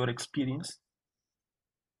performance to your experience?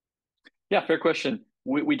 Yeah, fair question.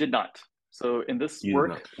 We did not. So in this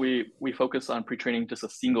work, we focus on pre-training just a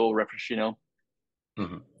single reference genome.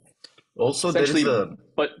 Also, there is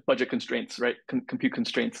budget constraints, right? Compute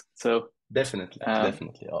constraints. So definitely.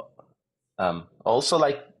 Also,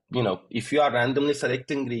 if you are randomly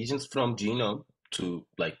selecting regions from genome to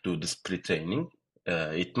do this pre-training,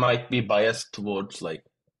 it might be biased towards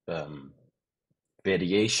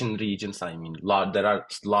variation regions. I mean, there are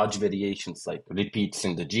large variations like repeats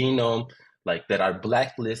in the genome. There are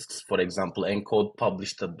blacklists. For example, ENCODE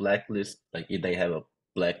published a blacklist. They have a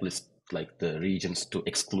blacklist the regions to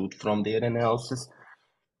exclude from their analysis.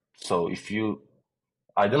 So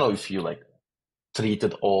I don't know if you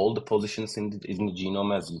treated all the positions in the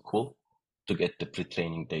genome as equal to get the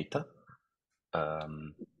pre-training data.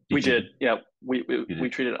 We did. Yeah, we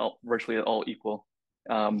treated virtually all equal.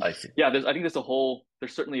 I see. Yeah, I think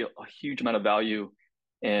there's certainly a huge amount of value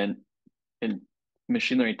in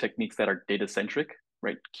machine learning techniques that are data centric,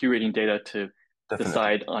 right? Curating data to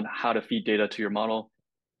decide on how to feed data to your model,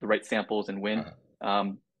 the right samples, and when.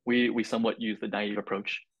 We somewhat use the naive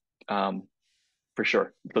approach, for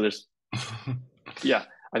sure. So there's, I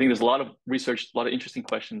think there's a lot of research, a lot of interesting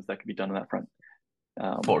questions that could be done on that front.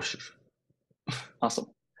 For sure. Awesome.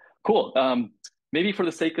 Cool. Maybe for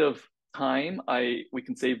the sake of time, we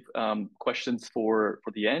can save questions for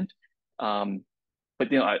the end.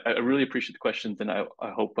 But I really appreciate the questions, and I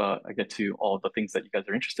hope I get to all the things that you guys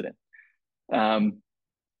are interested in.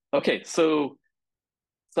 Okay, so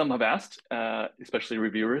some have asked, especially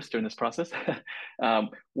reviewers during this process,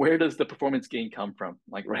 where does the performance gain come from?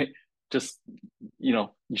 Like, right, just you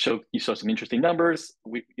show some interesting numbers.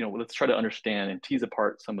 Let's try to understand and tease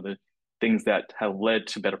apart some of the things that have led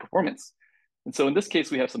to better performance. And so in this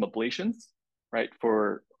case, we have some ablations, right,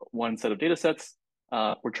 for one set of data sets.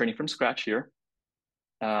 We're training from scratch here.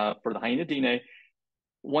 For the HyenaDNA,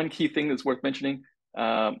 one key thing that's worth mentioning,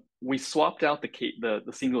 we swapped out the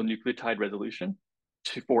single nucleotide resolution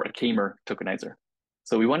for a k-mer tokenizer.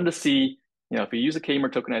 So we wanted to see, if we use a k-mer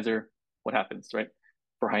tokenizer, what happens, right,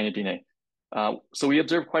 for HyenaDNA. So we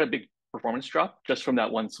observed quite a big performance drop just from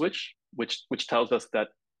that one switch, which tells us that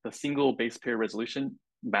the single base pair resolution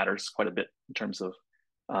matters quite a bit in terms of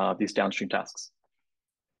these downstream tasks.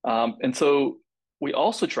 And so we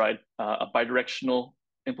also tried a bidirectional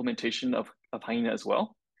implementation of Hyena as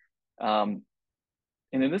well. And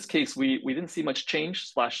in this case, we didn't see much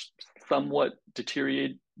change / somewhat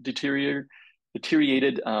deteriorated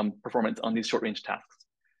performance on these short range tasks.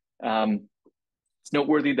 It's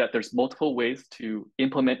noteworthy that there's multiple ways to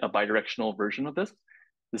implement a bidirectional version of this.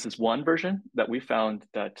 This is one version that we found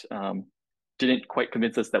that didn't quite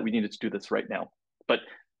convince us that we needed to do this right now. But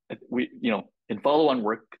in follow-on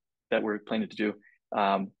work that we're planning to do,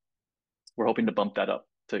 we're hoping to bump that up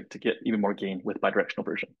to get even more gain with bidirectional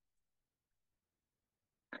version.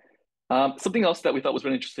 Something else that we thought was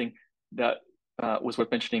really interesting that was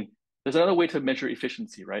worth mentioning, there's another way to measure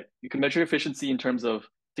efficiency, right? You can measure efficiency in terms of,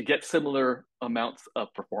 to get similar amounts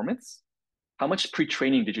of performance, how much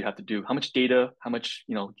pre-training did you have to do? How much data, how much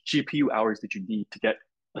GPU hours did you need to get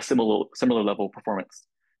a similar level of performance?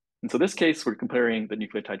 And so this case, we're comparing the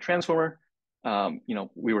nucleotide transformer.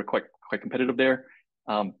 We were quite competitive there.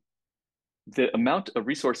 The amount of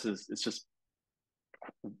resources is just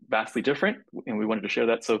vastly different, and we wanted to share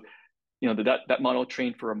that. So, that model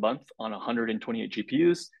trained for a month on 128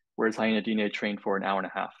 GPUs, whereas HyenaDNA trained for an hour and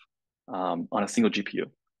a half on a single GPU.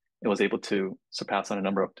 It was able to surpass on a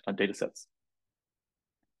number of data sets.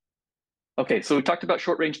 Okay, so we talked about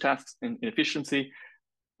short range tasks and efficiency.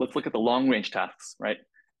 Let's look at the long range tasks, right?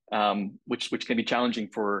 Which can be challenging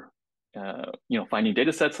for finding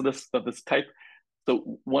data sets of this type.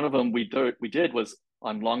 So one of them we did was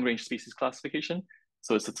on long range species classification.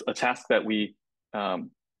 So it's a task that we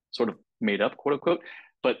sort of made up, quote unquote.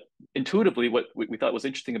 But intuitively, what we thought was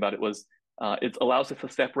interesting about it was it allows us to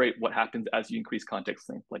separate what happens as you increase context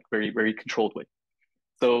length, like very, very controlled way.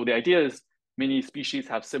 So the idea is many species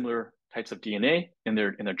have similar types of DNA in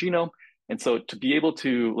their genome. And so to be able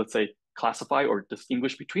to, let's say, classify or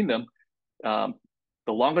distinguish between them, the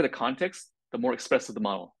longer the context, the more expressive the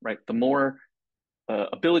model, right? The more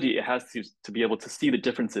ability it has to be able to see the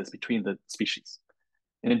differences between the species.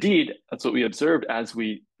 And indeed, that's what we observed as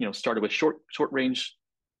we started with short range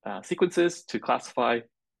sequences to classify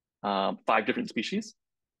 5 different species.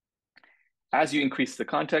 As you increase the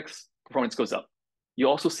context, performance goes up. You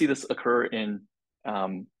also see this occur in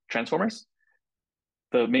transformers.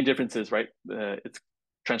 The main difference is, right,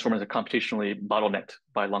 transformers are computationally bottlenecked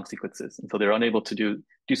by long sequences, and so they're unable to do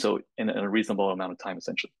so in a reasonable amount of time,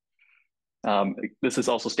 essentially. This is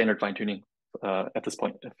also standard fine tuning at this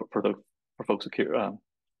point for folks who are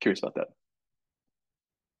curious about that.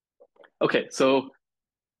 Okay, so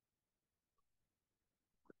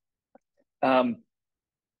we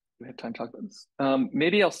have time to talk about this.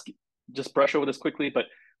 Maybe I'll just brush over this quickly, but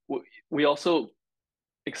we also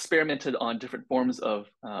experimented on different forms of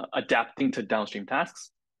adapting to downstream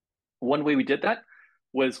tasks. One way we did that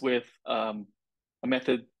was with a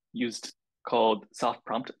method used called soft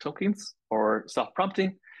prompt tokens or soft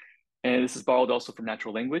prompting. And this is borrowed also from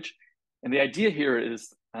natural language. And the idea here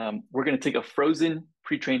is we're going to take a frozen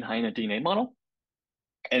pre-trained HyenaDNA model.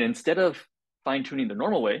 And instead of fine-tuning the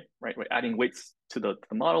normal way, right, we're adding weights to the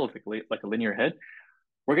model like a linear head,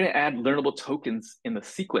 we're going to add learnable tokens in the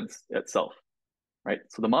sequence itself, right?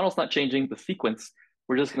 So the model's not changing, the sequence,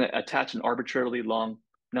 we're just going to attach an arbitrarily long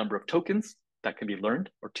number of tokens that can be learned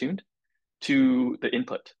or tuned to the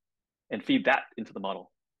input and feed that into the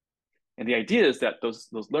model. And the idea is that those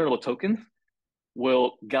learnable tokens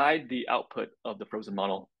will guide the output of the frozen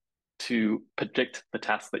model to predict the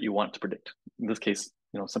tasks that you want to predict. In this case,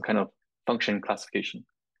 some kind of function classification.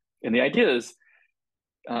 And the idea is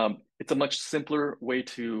it's a much simpler way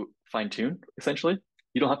to fine tune, essentially.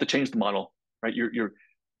 You don't have to change the model, right? You're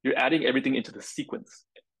adding everything into the sequence.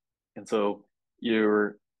 And so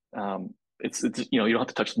you don't have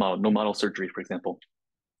to touch the model, no model surgery, for example.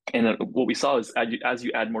 And what we saw is as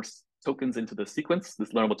you add more tokens into the sequence,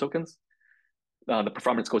 this learnable tokens, the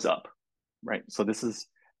performance goes up, right? So this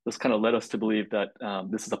kind of led us to believe that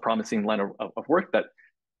this is a promising line of work that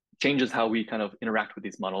changes how we kind of interact with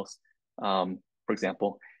these models, for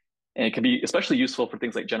example. And it can be especially useful for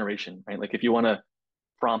things like generation, right? Like if you want to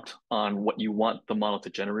prompt on what you want the model to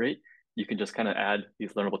generate, you can just kind of add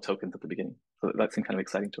these learnable tokens at the beginning. So that seemed kind of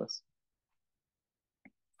exciting to us.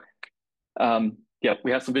 Yeah,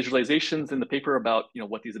 we have some visualizations in the paper about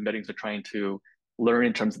what these embeddings are trying to learn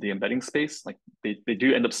in terms of the embedding space. Like they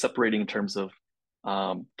do end up separating in terms of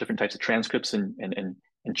different types of transcripts and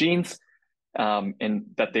genes, and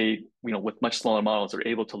that they, with much smaller models, are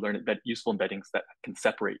able to learn useful embeddings that can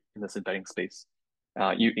separate in this embedding space.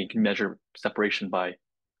 You can measure separation by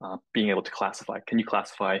being able to classify. Can you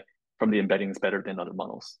classify from the embeddings better than other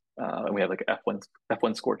models? And we have like an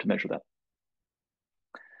F1 score to measure that.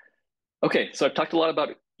 Okay, so I've talked a lot about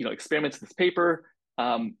experiments in this paper.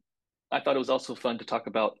 I thought it was also fun to talk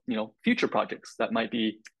about future projects that might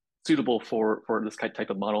be suitable for this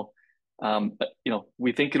type of model. But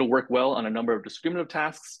we think it'll work well on a number of discriminative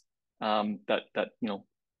tasks that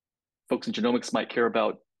folks in genomics might care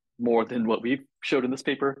about more than what we've showed in this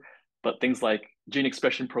paper. But things like gene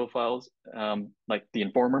expression profiles, like the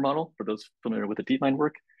informer model, for those familiar with the DeepMind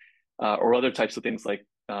work, or other types of things like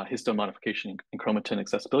histone modification and chromatin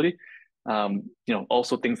accessibility.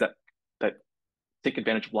 Also things that take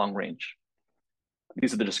advantage of long range.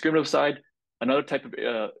 These are the discriminative side. Another type of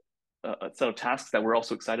a set of tasks that we're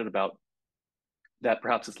also excited about that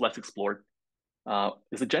perhaps is less explored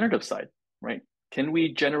is the generative side, right? Can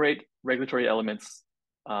we generate regulatory elements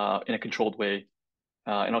in a controlled way?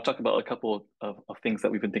 And I'll talk about a couple of things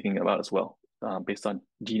that we've been thinking about as well, based on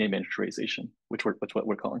DNA miniaturization, which what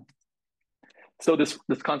we're calling. So this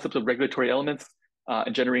concept of regulatory elements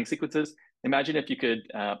and generating sequences. Imagine if you could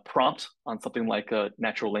prompt on something like a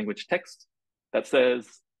natural language text that says,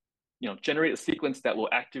 generate a sequence that will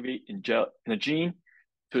activate in a gene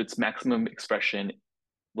to its maximum expression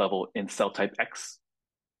level in cell type X,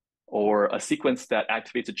 or a sequence that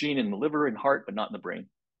activates a gene in the liver and heart, but not in the brain.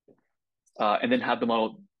 And then have the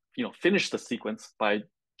model, finish the sequence by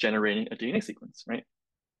generating a DNA sequence, right?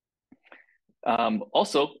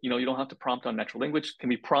 Also, you don't have to prompt on natural language. Can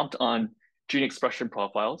we prompt on gene expression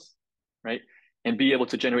profiles, right? And be able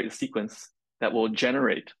to generate a sequence that will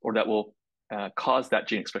generate or that will cause that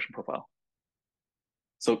gene expression profile.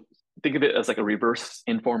 So think of it as like a reverse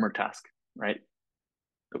informer task, right?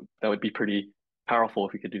 That would be pretty powerful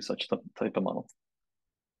if we could do such type of model.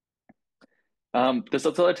 There's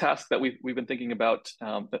another task that we've been thinking about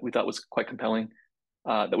that we thought was quite compelling,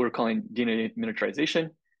 that we were calling DNA miniaturization.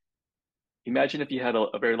 Imagine if you had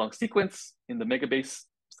a very long sequence in the megabase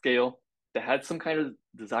scale that had some kind of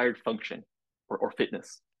desired function or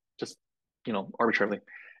fitness, just arbitrarily.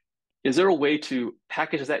 Is there a way to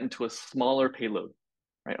package that into a smaller payload,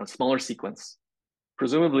 right? A smaller sequence?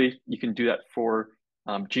 Presumably, you can do that for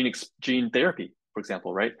gene therapy, for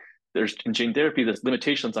example, right? In gene therapy, there's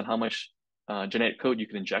limitations on how much genetic code you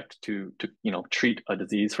can inject to treat a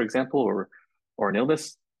disease, for example, or an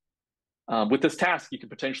illness. With this task, you could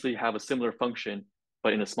potentially have a similar function,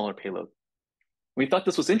 but in a smaller payload. We thought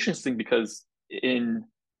this was interesting because in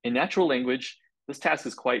natural language, this task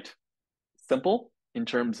is quite simple in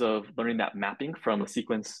terms of learning that mapping from a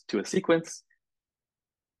sequence to a sequence.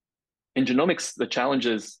 In genomics, the challenge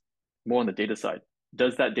is more on the data side.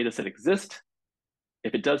 Does that data set exist?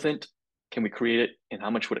 If it doesn't, can we create it, and how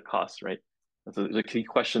much would it cost, right? Those are the key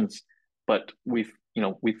questions, but we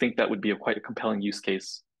think that would be quite a compelling use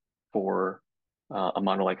case for a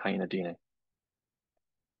model like HyenaDNA.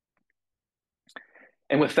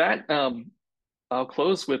 And with that, I'll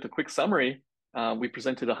close with a quick summary. We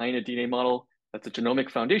presented a HyenaDNA model that's a genomic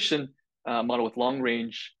foundation model with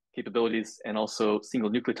long-range capabilities and also single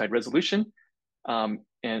nucleotide resolution. And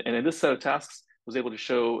in this set of tasks, was able to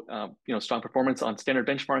show strong performance on standard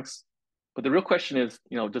benchmarks. But the real question is,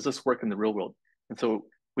 does this work in the real world? And so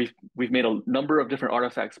we've made a number of different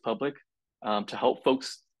artifacts public to help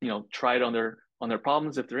folks try it on their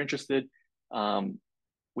problems if they're interested.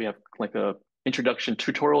 We have like a introduction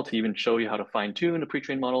tutorial to even show you how to fine tune a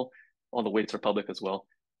pre-trained model. All the weights are public as well.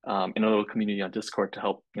 And a little community on Discord to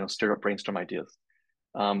help stir up brainstorm ideas.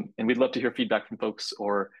 And we'd love to hear feedback from folks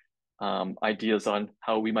or ideas on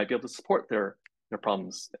how we might be able to support their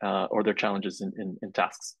problems or their challenges in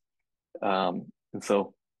tasks. And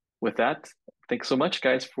so with that, thanks so much,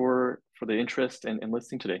 guys, for the interest and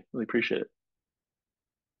listening today. Really appreciate it.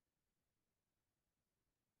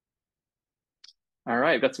 All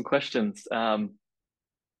right, I've got some questions. I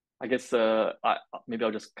guess maybe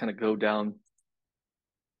I'll just kind of go down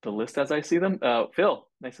the list as I see them. Phil,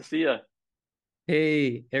 nice to see you.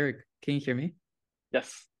 Hey, Eric, can you hear me?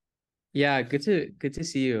 Yes. Yeah, good to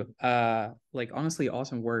see you. Like honestly,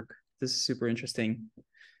 awesome work. This is super interesting.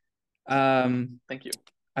 Thank you.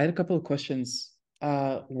 I had a couple of questions.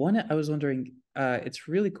 One, I was wondering, it's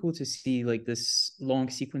really cool to see like this long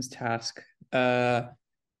sequence task, like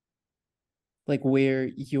where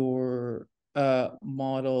your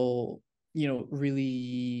model,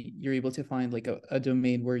 really you're able to find like a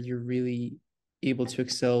domain where you're really able to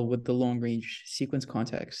excel with the long range sequence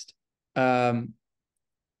context.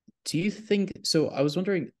 Do you think so? I was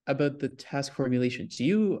wondering about the task formulation. Do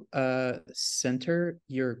you center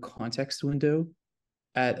your context window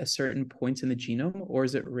at a certain point in the genome, or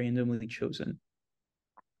is it randomly chosen?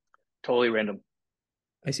 Totally random.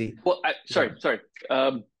 I see. Well, sorry.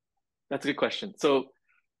 That's a good question. So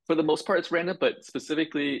for the most part, it's random, but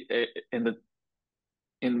specifically in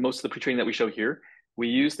most of the pretraining that we show here, we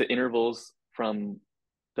use the intervals from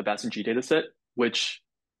the Bass and G dataset, which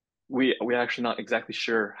we're actually not exactly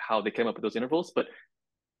sure how they came up with those intervals, but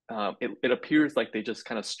it appears like they just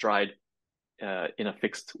kind of stride in a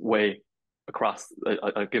fixed way across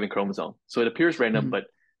a given chromosome. So it appears random, but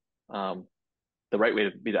the right way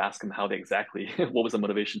would be to ask them how they exactly, what was the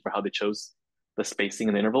motivation for how they chose the spacing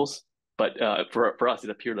and the intervals. But for us, it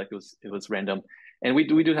appeared like it was random. And we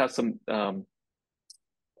do have some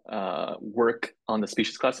work on the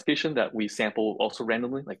species classification that we sample also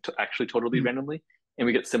randomly, like actually totally randomly, and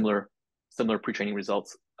we get similar pre-training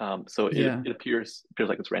results. So it appears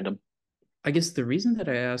like it's random. I guess the reason that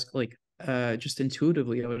I ask, like, just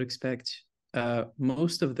intuitively, I would expect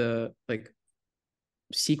most of the like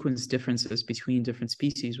sequence differences between different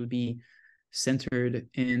species would be centered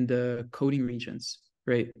in the coding regions,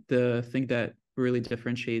 right? The thing that really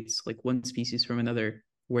differentiates like one species from another,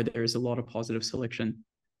 where there's a lot of positive selection.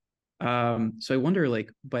 So I wonder,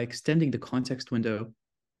 like, by extending the context window,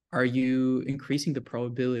 are you increasing the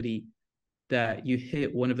probability that you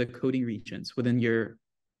hit one of the coding regions within your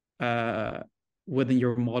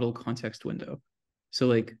model context window? So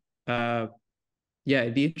like, yeah,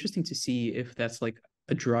 it'd be interesting to see if that's like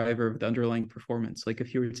a driver of the underlying performance. Like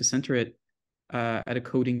if you were to center it at a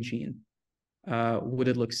coding gene, would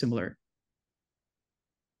it look similar?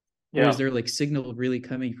 Yeah. Or is there like signal really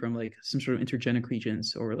coming from like some sort of intergenic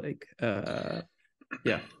regions, or like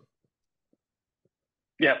yeah.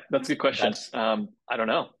 Yeah, that's a good question. I don't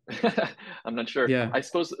know. I'm not sure. Yeah. I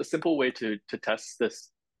suppose a simple way to test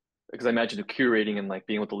this, because I imagine curating and like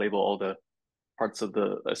being able to label all the parts of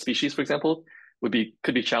the species, for example, could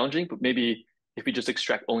be challenging. But maybe if we just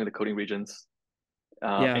extract only the coding regions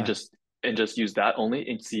and just use that only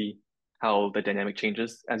and see how the dynamic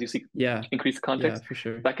changes as you see increase context. Yeah, for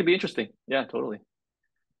sure. That could be interesting. Yeah, totally.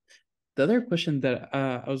 The other question that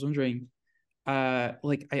I was wondering,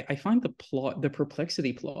 like I find the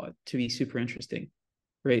perplexity plot to be super interesting,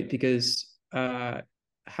 right? Because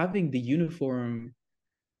having the uniform,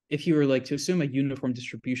 if you were like to assume a uniform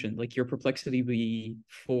distribution, like your perplexity would be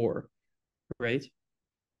 4, right?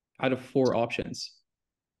 Out of 4 options.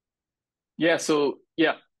 Yeah. So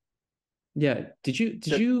yeah. Yeah. Do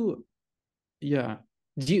you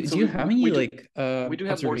have any like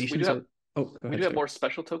observations? We do have more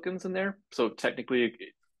special tokens in there. So technically,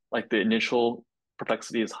 like the initial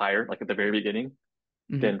perplexity is higher, like at the very beginning,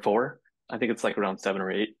 than 4. I think it's like around 7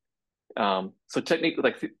 or 8. So technically,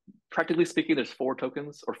 like practically speaking, there's 4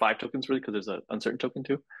 tokens or 5 tokens really, because there's an uncertain token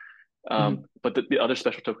too. But the other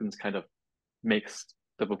special tokens kind of makes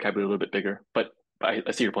the vocabulary a little bit bigger. But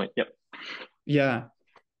I see your point. Yep. Yeah.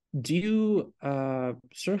 Do you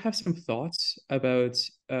sort of have some thoughts about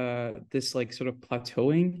this like sort of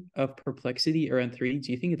plateauing of perplexity around 3?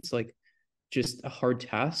 Do you think it's like just a hard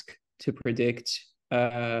task to predict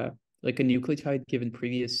like a nucleotide given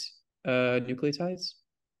previous nucleotides?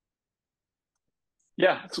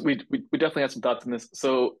 Yeah, so we definitely have some thoughts on this.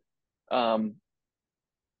 So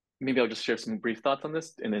maybe I'll just share some brief thoughts on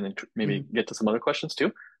this and then maybe get to some other questions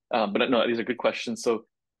too. But no, these are good questions. So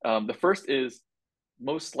the first is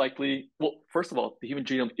most likely, well, first of all, the human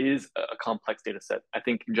genome is a complex data set. I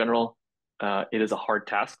think in general, it is a hard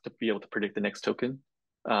task to be able to predict the next token.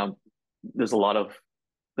 There's a lot of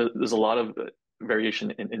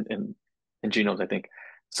variation in genomes, I think.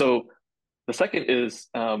 So the second is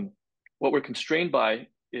what we're constrained by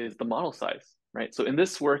is the model size, right? So in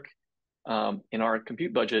this work, in our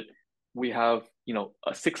compute budget, we have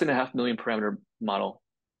a 6.5 million parameter model,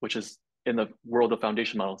 which is in the world of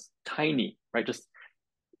foundation models tiny, right? Just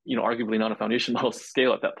arguably not a foundation model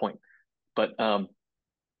scale at that point. But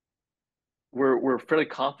we're fairly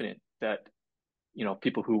confident that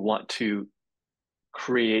people who want to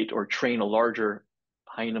create or train a larger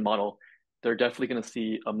Hyena model, they're definitely going to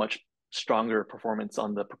see a much stronger performance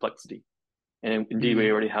on the perplexity. And indeed,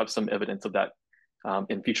 we already have some evidence of that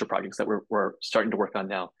in future projects that we're starting to work on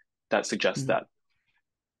now that suggests that.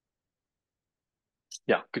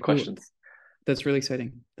 Yeah, good questions. That's really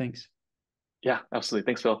exciting. Thanks. Yeah, absolutely.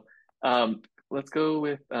 Thanks, Phil. Let's go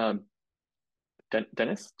with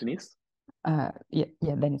Denise. Yeah,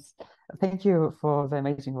 Dennis. Thank you for the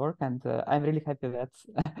amazing work, and I'm really happy that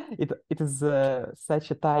it is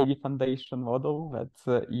such a tidy foundation model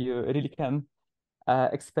that you really can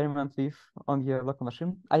experiment with on your local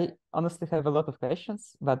machine. I honestly have a lot of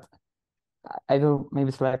questions, but I will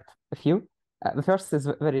maybe select a few. The first is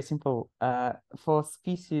very simple. For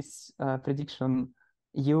species prediction,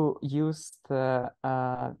 you used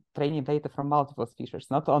training data from multiple species,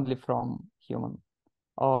 not only from human,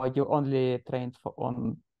 or you only trained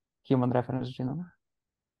on human reference genome?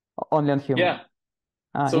 Only on human? Yeah.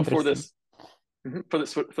 So for this, for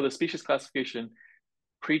the species classification,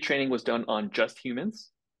 pre-training was done on just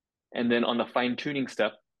humans, and then on the fine-tuning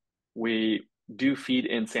step, we do feed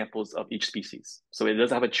in samples of each species. So it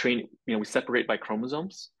does have a train, we separate by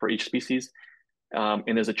chromosomes for each species.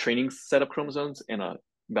 And there's a training set of chromosomes and a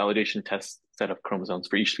validation test set of chromosomes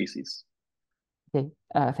for each species. Okay,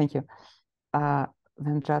 thank you.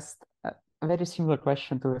 Then just a very similar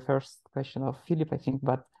question to the first question of Philip, I think,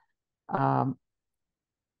 but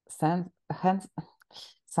since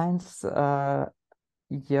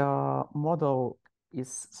your model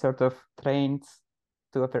is sort of trained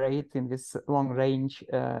to operate in this long range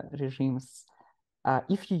regimes,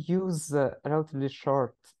 if you use a relatively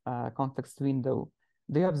short context window,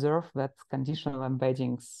 do you observe that conditional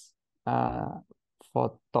embeddings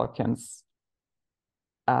for tokens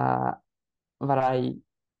vary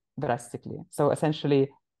drastically? So essentially,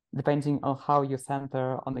 depending on how you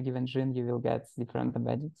center on a given gene, you will get different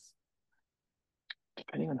embeddings.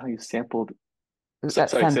 Depending on how you sampled.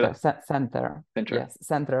 Center. Yes,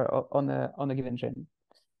 center on a given gene.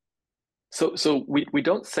 So we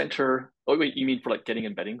don't center. Oh wait, you mean for like getting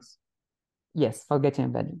embeddings? Yes, for getting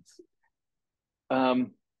embeddings.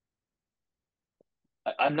 I'm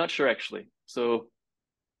not sure actually. So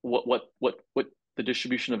what the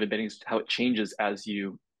distribution of embeddings, how it changes as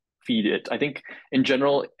you feed it. I think in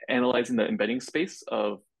general, analyzing the embedding space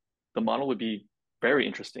of the model would be very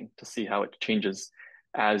interesting to see how it changes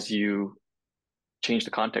as you change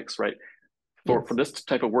the context, right? For this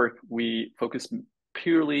type of work, we focus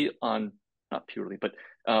primarily on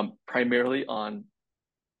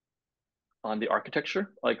the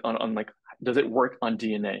architecture, like on like, does it work on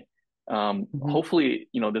DNA? Hopefully,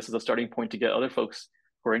 this is a starting point to get other folks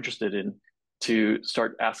who are interested in to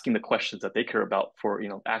start asking the questions that they care about for,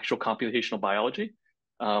 actual computational biology.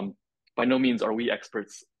 By no means are we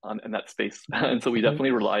experts in that space. And so we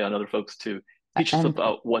definitely rely on other folks to teach us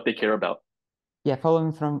about what they care about. Yeah,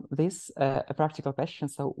 following from this, a practical question.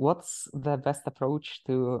 So what's the best approach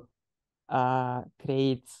to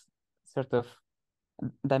create sort of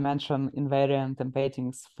dimension invariant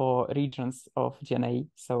embeddings for regions of DNA?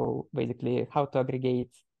 So basically how to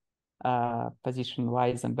aggregate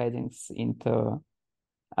position-wise embeddings into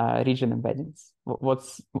region embeddings.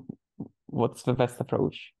 What's the best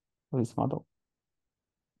approach for this model?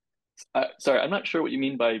 Sorry, I'm not sure what you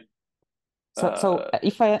mean by. So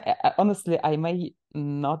if honestly, I may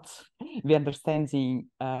not be understanding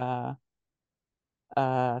some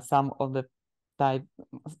of the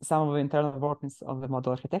internal workings of the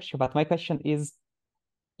model architecture, but my question is,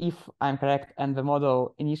 if I'm correct and the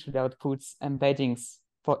model initially outputs embeddings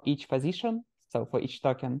for each position, so for each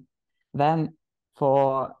token, then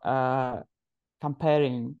for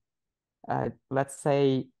comparing, let's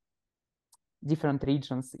say, different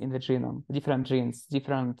regions in the genome, different genes,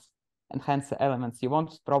 different enhancer elements, you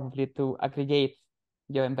want probably to aggregate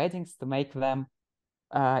your embeddings to make them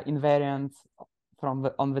invariant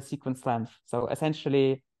on the sequence length. So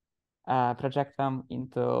essentially project them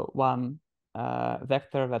into one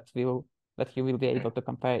vector that you will be able to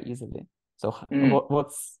compare easily. So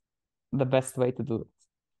what's the best way to do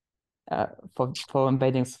it for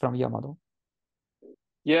embeddings from your model?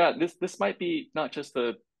 Yeah, this might be not just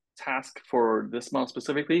the task for this model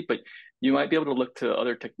specifically, but you might be able to look to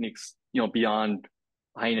other techniques, beyond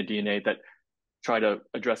HyenaDNA that try to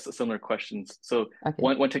address similar questions. So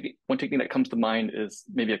one technique that comes to mind is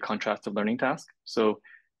maybe a contrastive learning task. So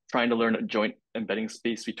trying to learn a joint embedding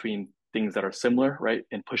space between things that are similar, right?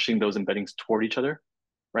 And pushing those embeddings toward each other,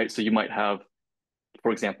 right? So you might have,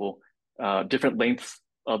 for example, different lengths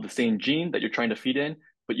of the same gene that you're trying to feed in,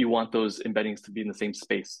 but you want those embeddings to be in the same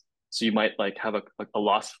space. So you might like have a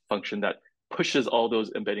loss function that pushes all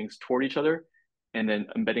those embeddings toward each other, and then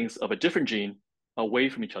embeddings of a different gene away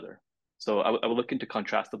from each other. So I would look into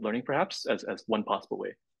contrastive learning perhaps as one possible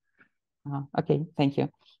way. Okay, thank you.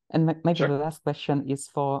 And maybe Sure. the last question is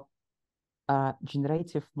for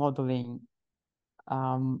generative modeling.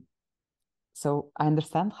 So I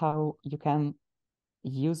understand how you can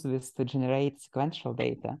use this to generate sequential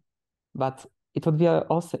data, but it would be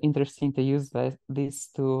also interesting to use this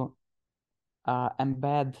to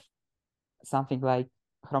embed something like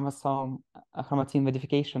chromatin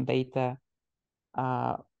modification data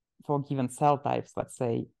for given cell types, let's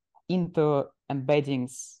say, into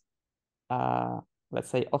embeddings, let's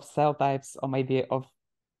say, of cell types or maybe of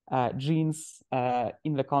genes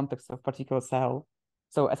in the context of particular cell.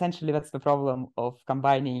 So essentially, that's the problem of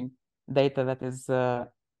combining data that is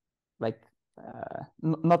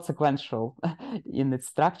not sequential in its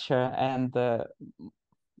structure and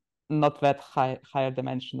not that higher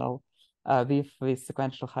dimensional with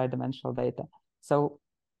sequential higher dimensional data. So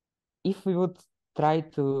if we would try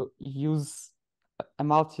to use a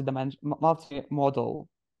multi-model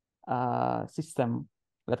system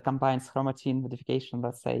that combines chromatin modification,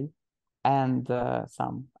 let's say, and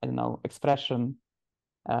some, I don't know, expression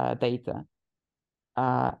data,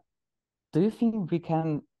 do you think we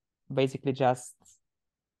can basically just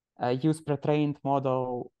use pretrained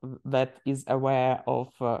model that is aware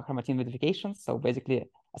of chromatin modifications, so basically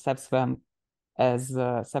accepts them as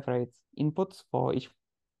separate inputs for each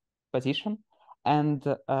position, and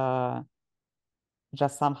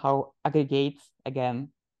just somehow aggregate again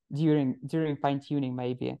during fine-tuning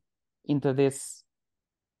maybe into this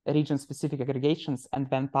region-specific aggregations and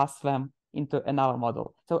then pass them into another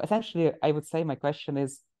model? So essentially, I would say my question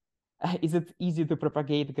is it easy to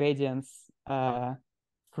propagate gradients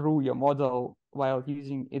through your model while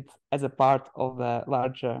using it as a part of a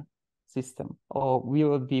larger system, or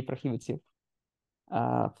will it be prohibitive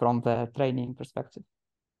from the training perspective?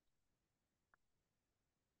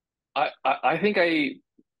 I think I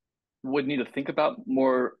would need to think about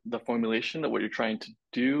more the formulation of what you're trying to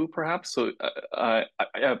do, perhaps. So a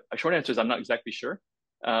short answer is I'm not exactly sure.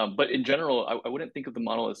 But in general, I wouldn't think of the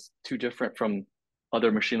model as too different from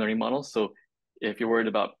other machine learning models. So if you're worried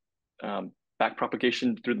about back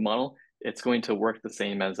propagation through the model, it's going to work the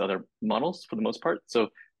same as other models for the most part. So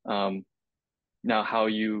now how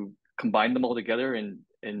you combine them all together and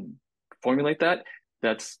formulate that,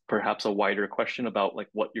 that's perhaps a wider question about like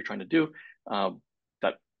what you're trying to do.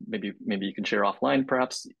 That maybe you can share offline.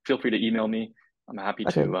 Perhaps feel free to email me. I'm happy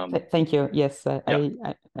to. Thank you. Yes, yeah.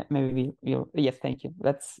 I maybe we'll. Yes, thank you.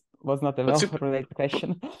 That was not a well-related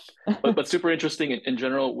question. but super interesting. In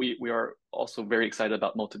general, we are also very excited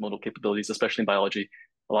about multimodal capabilities, especially in biology.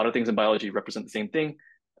 A lot of things in biology represent the same thing,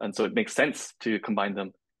 and so it makes sense to combine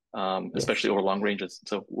them, especially over long ranges.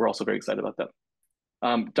 So we're also very excited about that.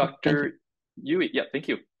 Dr. Yui, yeah, thank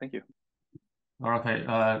you. Okay,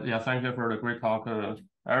 yeah, thank you for the great talk,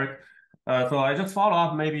 Eric. So I just follow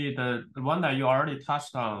up maybe the one that you already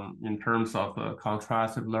touched on in terms of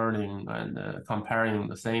contrastive learning and comparing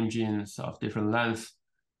the same genes of different lengths.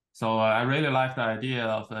 So I really like the idea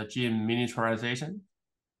of gene miniaturization.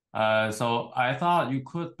 So I thought you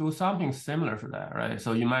could do something similar to that, right?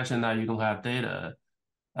 So you mentioned that you don't have data,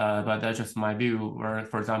 but that's just my view, where,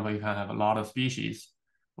 for example, you can have a lot of species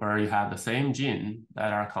where you have the same gene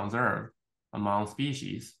that are conserved among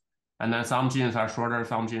species. And then some genes are shorter,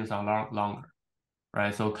 some genes are longer,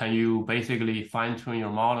 right? So can you basically fine tune your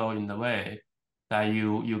model in the way that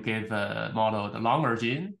you give the model the longer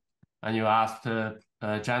gene and you ask to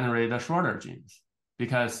generate the shorter genes?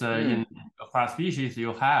 Because in across species,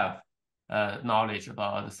 you have knowledge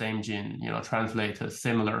about the same gene, translate to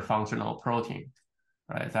similar functional protein,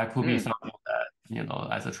 right? That could be something that,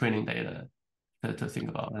 as a training data to think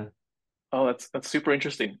about, right? Oh, that's super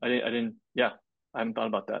interesting. I haven't thought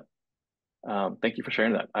about that. Thank you for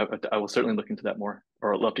sharing that. I will certainly look into that more,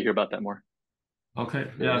 or love to hear about that more. Okay.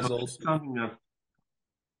 There yeah. is So also,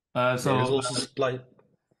 so there is also supply.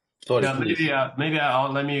 Sorry, yeah, please. maybe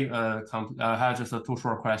let me have just two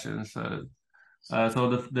short questions. So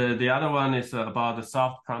the other one is about the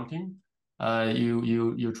soft prompting.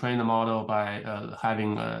 You train the model by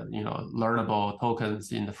having learnable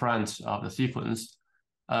tokens in the front of the sequence.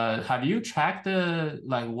 Have you checked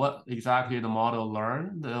like what exactly the model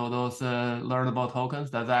learned, those learnable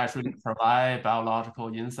tokens? Does that actually provide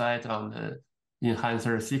biological insight on the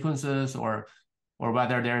enhancer sequences, or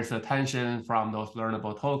whether there's attention from those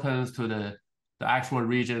learnable tokens to the actual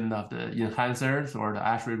region of the enhancers or the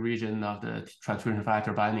actual region of the transcription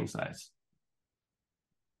factor binding sites?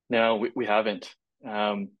 No, we haven't.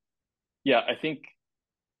 I think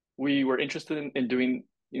we were interested in doing,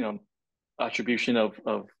 attribution of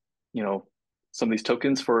some of these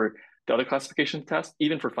tokens for the other classification tasks,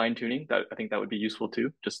 even for fine tuning. That I think that would be useful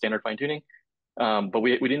too, just standard fine tuning. But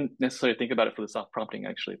we didn't necessarily think about it for the soft prompting.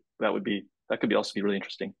 Actually, that could also be really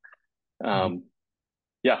interesting.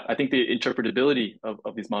 Yeah, I think the interpretability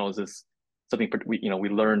of these models is something we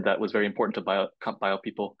learned that was very important to comp bio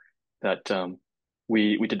people that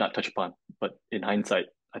we did not touch upon. But in hindsight,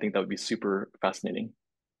 I think that would be super fascinating.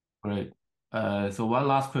 Great. So one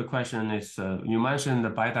last quick question is, you mentioned the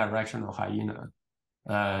bidirectional Hyena.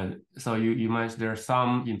 So you mentioned there's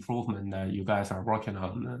some improvement that you guys are working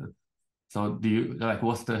on. So do you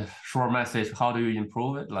what's the short message? How do you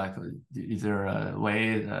improve it? Like, is there a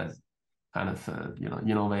way that kind of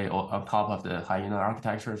innovate on top of the Hyena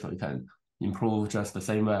architecture so you can improve just the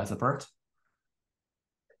same way as a BERT?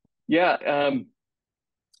 Yeah,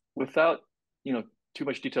 without too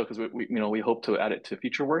much detail, because we hope to add it to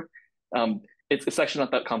future work. It's actually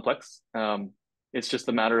not that complex. It's just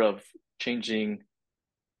a matter of changing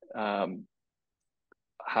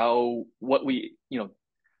what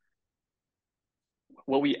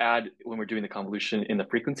we add when we're doing the convolution in the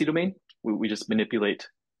frequency domain. We just manipulate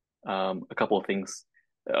a couple of things.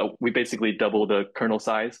 We basically double the kernel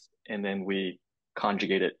size and then we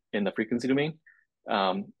conjugate it in the frequency domain.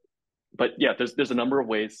 But yeah, there's a number of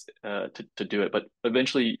ways to do it. But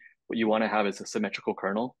eventually, what you want to have is a symmetrical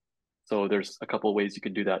kernel. So there's a couple of ways you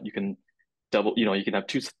can do that. You can double, you can have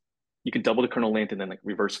you can double the kernel length and then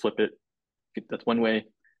reverse flip it. That's one way.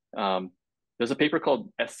 There's a paper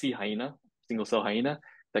called SC Hyena, single cell Hyena,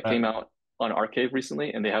 that came out on Archive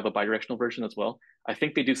recently, and they have a bidirectional version as well. I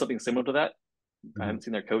think they do something similar to that. I haven't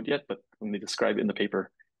seen their code yet, but when they describe it in the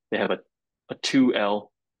paper, they have a 2L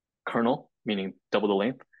kernel, meaning double the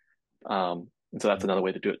length. And so that's another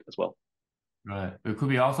way to do it as well. Right. It could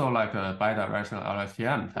be also like a bidirectional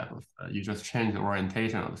LSTM type of, you just change the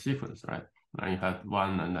orientation of the sequence, right? And you have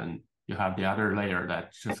one and then you have the other layer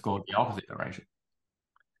that just go the opposite direction.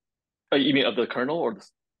 You mean of the kernel or the...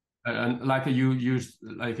 And like you use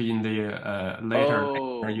like in the later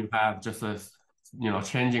where you have just a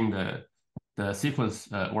changing the sequence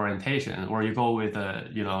orientation, or you go with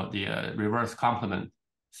the reverse complement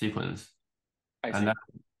sequence. I see.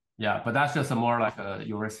 Yeah, but that's just a more like a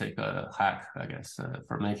heuristic hack, I guess,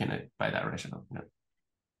 for making it bidirectional. Yeah.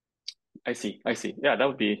 I see. Yeah,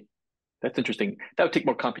 that's interesting. That would take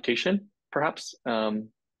more computation, perhaps.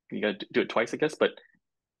 You got to do it twice, I guess. But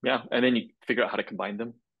yeah, and then you figure out how to combine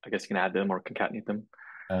them. I guess you can add them or concatenate them.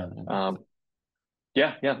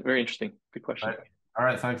 Yeah, very interesting. Good question. All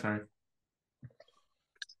right, thanks, Eric.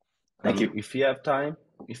 Thank you. If you have time,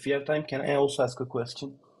 can I also ask a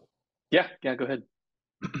question? Yeah, go ahead.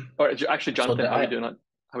 Or actually, Jonathan, how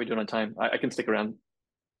are we doing on time? I can stick around.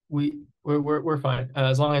 We're fine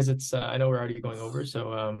as long as it's. I know we're already going over,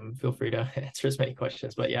 so feel free to answer as many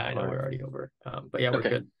questions. But yeah, I know we're already over. But yeah, we're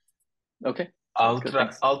good. Okay.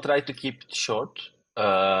 I'll try to keep it short.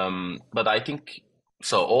 But I think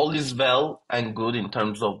so. All is well and good in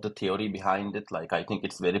terms of the theory behind it. Like I think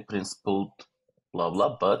it's very principled, blah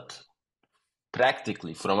blah. But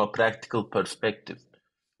practically, from a practical perspective,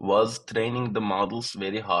 was training the models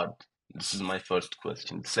very hard? This is my first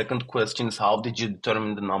question. The second question is, how did you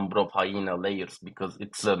determine the number of Hyena layers? Because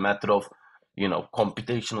it's a matter of,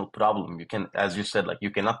 computational problem. You can, as you said, you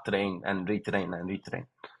cannot train and retrain and retrain.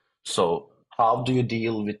 So how do you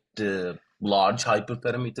deal with the large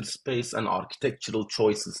hyperparameter space and architectural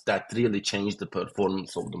choices that really change the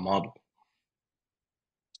performance of the model?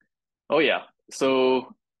 Oh yeah.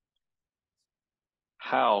 So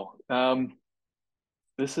how?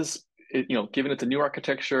 This is, given it's a new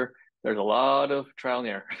architecture, there's a lot of trial and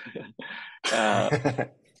error.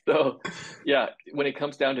 So yeah, when it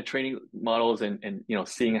comes down to training models and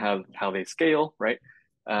seeing how they scale, right?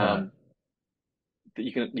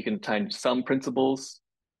 You can find some principles,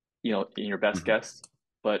 in your best guess,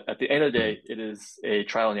 but at the end of the day, it is a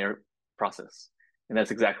trial and error process, and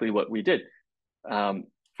that's exactly what we did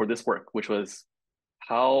for this work, which was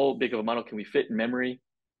how big of a model can we fit in memory,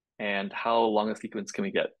 and how long a sequence can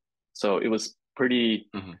we get? So it was pretty,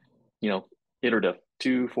 iterative,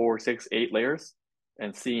 2, 4, 6, 8 layers,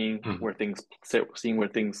 and seeing where things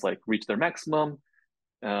reach their maximum,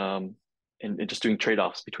 and just doing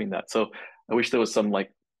trade-offs between that. So I wish there was some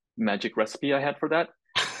magic recipe I had for that.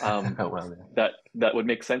 That would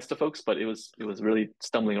make sense to folks, but it was really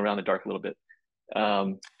stumbling around in the dark a little bit.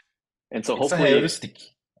 And so hopefully, it's a heuristic,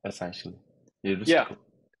 essentially.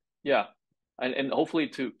 Yeah. And hopefully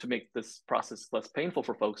to make this process less painful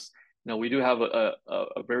for folks, we do have a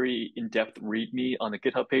very in-depth README on the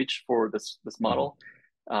GitHub page for this model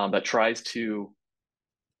that tries to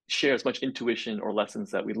share as much intuition or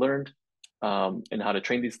lessons that we learned and how to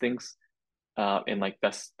train these things. and like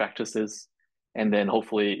best practices, and then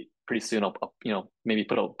hopefully pretty soon I'll maybe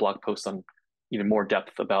put a blog post on even more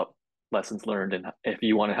depth about lessons learned, and if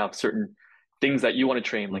you want to have certain things that you want to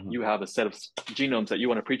train, like you have a set of genomes that you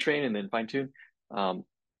want to pre-train and then fine tune.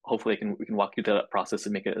 Hopefully we can walk you through that process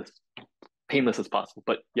and make it as painless as possible.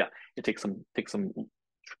 But yeah, it takes some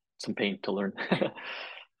pain to learn.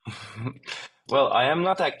 Well, I am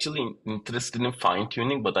not actually interested in fine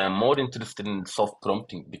tuning, but I am more interested in soft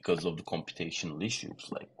prompting because of the computational issues.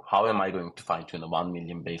 Like, how am I going to fine tune a 1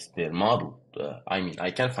 million base pair model? I mean,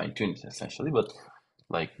 I can fine tune it essentially, but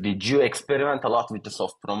like, did you experiment a lot with the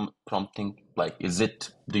soft prompting? Like,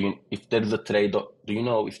 if there's a trade-off, do you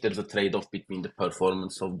know if there's a trade-off between the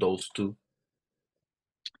performance of those two?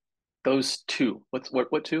 Those two,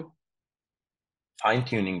 what two? Fine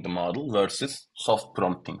tuning the model versus soft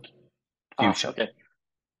prompting. Okay.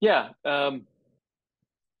 Yeah. The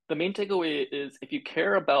main takeaway is if you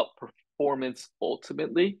care about performance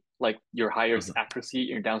ultimately, like your highest accuracy in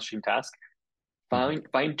your downstream task,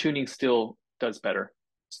 fine tuning still does better.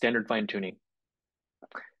 Standard fine tuning.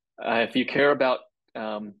 If you care about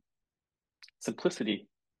simplicity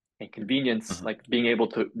and convenience, like being able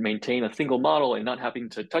to maintain a single model and not having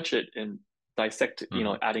to touch it and dissect,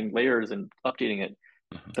 adding layers and updating it,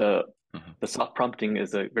 the soft prompting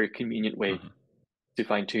is a very convenient way to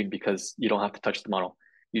fine tune because you don't have to touch the model.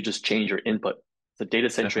 You just change your input. It's a data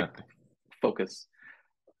centric focus.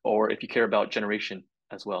 Or if you care about generation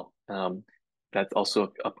as well, that's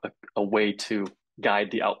also a way to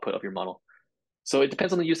guide the output of your model. So it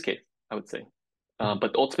depends on the use case, I would say.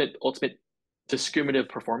 But ultimate discriminative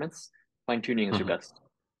performance, fine tuning is your best.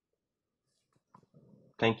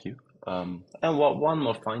 Thank you. And one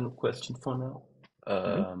more final question for now.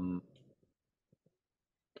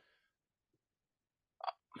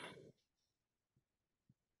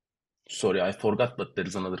 Sorry, I forgot, but there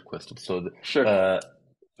is another question. So, sure.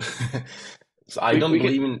 So I don't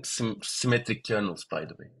believe in symmetric kernels, by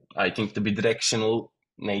the way. I think the bidirectional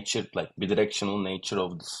nature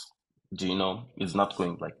of this genome is not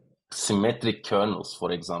going like symmetric kernels,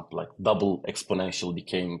 for example, like double exponential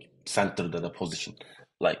decaying centered at a position.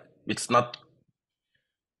 Like it's not.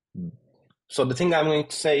 So the thing I'm going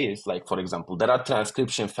to say is like, for example, there are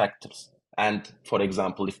transcription factors. And for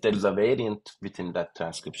example, if there is a variant within that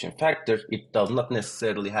transcription factor, it does not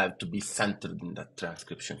necessarily have to be centered in that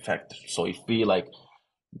transcription factor. So if we like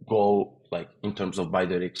go like in terms of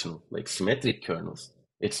bidirectional, like symmetric kernels,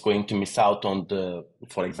 it's going to miss out on the,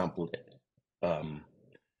 for example,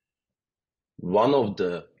 one of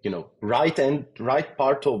the, right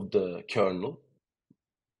part of the kernel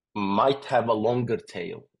might have a longer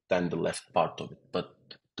tail than the left part of it, but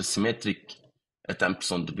the symmetric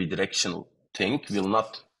attempts on the bidirectional thing will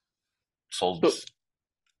not solve this.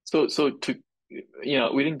 So to,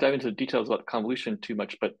 we didn't dive into the details about convolution too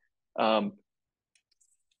much, but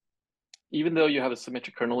even though you have a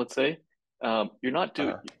symmetric kernel, let's say, you're not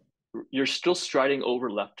doing, you're still striding over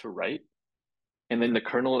left to right, and then the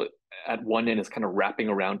kernel at one end is kind of wrapping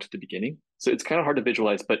around to the beginning. So it's kind of hard to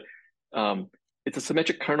visualize, but it's a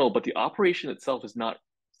symmetric kernel, but the operation itself is not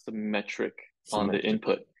symmetric on the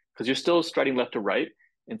input because you're still striding left to right,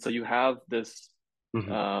 and so you have this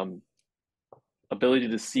ability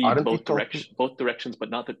to see both directions, but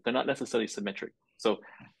they're not necessarily symmetric. So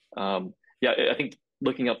I think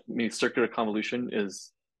looking up maybe circular convolution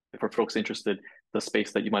is, for folks interested, the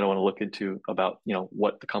space that you might want to look into about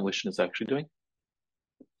what the convolution is actually doing.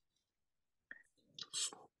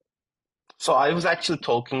 So I was actually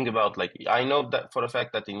talking about, like, I know that for a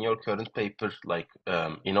fact that in your current paper, like,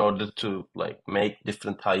 in order to like make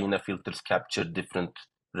different Hyena filters capture different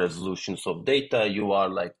resolutions of data, you are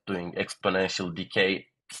like doing exponential decay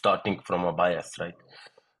starting from a bias, right?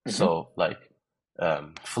 So like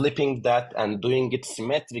flipping that and doing it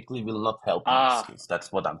symmetrically will not help in this case.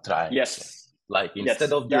 That's what I'm trying to say. Like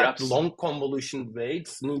instead of that, long convolution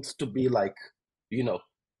weights needs to be like,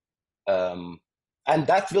 and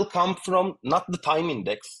that will come from not the time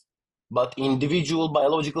index, but individual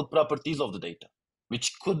biological properties of the data,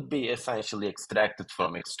 which could be essentially extracted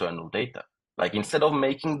from external data. Like instead of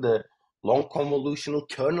making the long convolutional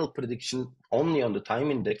kernel prediction only on the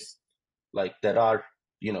time index, like there are,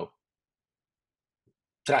 there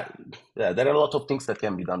are a lot of things that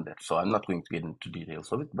can be done there. So I'm not going to get into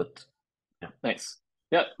details of it, but yeah. Nice.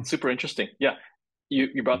 Yeah, super interesting. Yeah,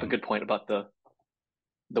 you brought up a good point about the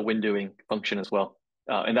windowing function as well,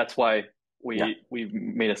 and that's why we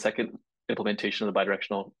made a second implementation of the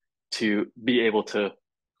bidirectional to be able to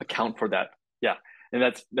account for that. Yeah, and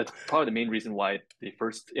that's probably the main reason why the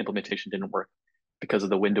first implementation didn't work, because of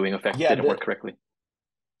the windowing effect didn't work correctly.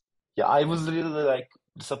 Yeah, I was really like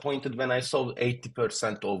disappointed when I saw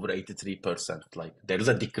 80% over 83%. Like there is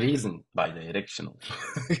a decrease in bidirectional.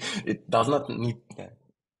 It does not need.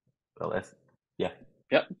 Well, yeah.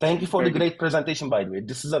 Yeah. Thank you for Very the great presentation, by the way.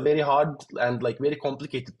 This is a very hard and like very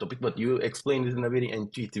complicated topic, but you explained it in a very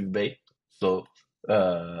intuitive way. So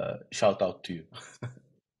shout out to you.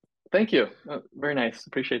 Thank you. Very nice.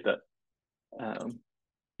 Appreciate that.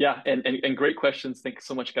 Yeah, and great questions. Thank you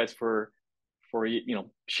so much, guys, for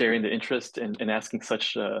sharing the interest and asking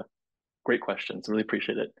such great questions. Really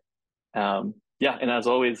appreciate it. Yeah, and as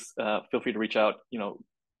always, feel free to reach out.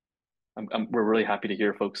 We're really happy to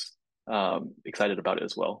hear folks excited about it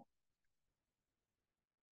as well.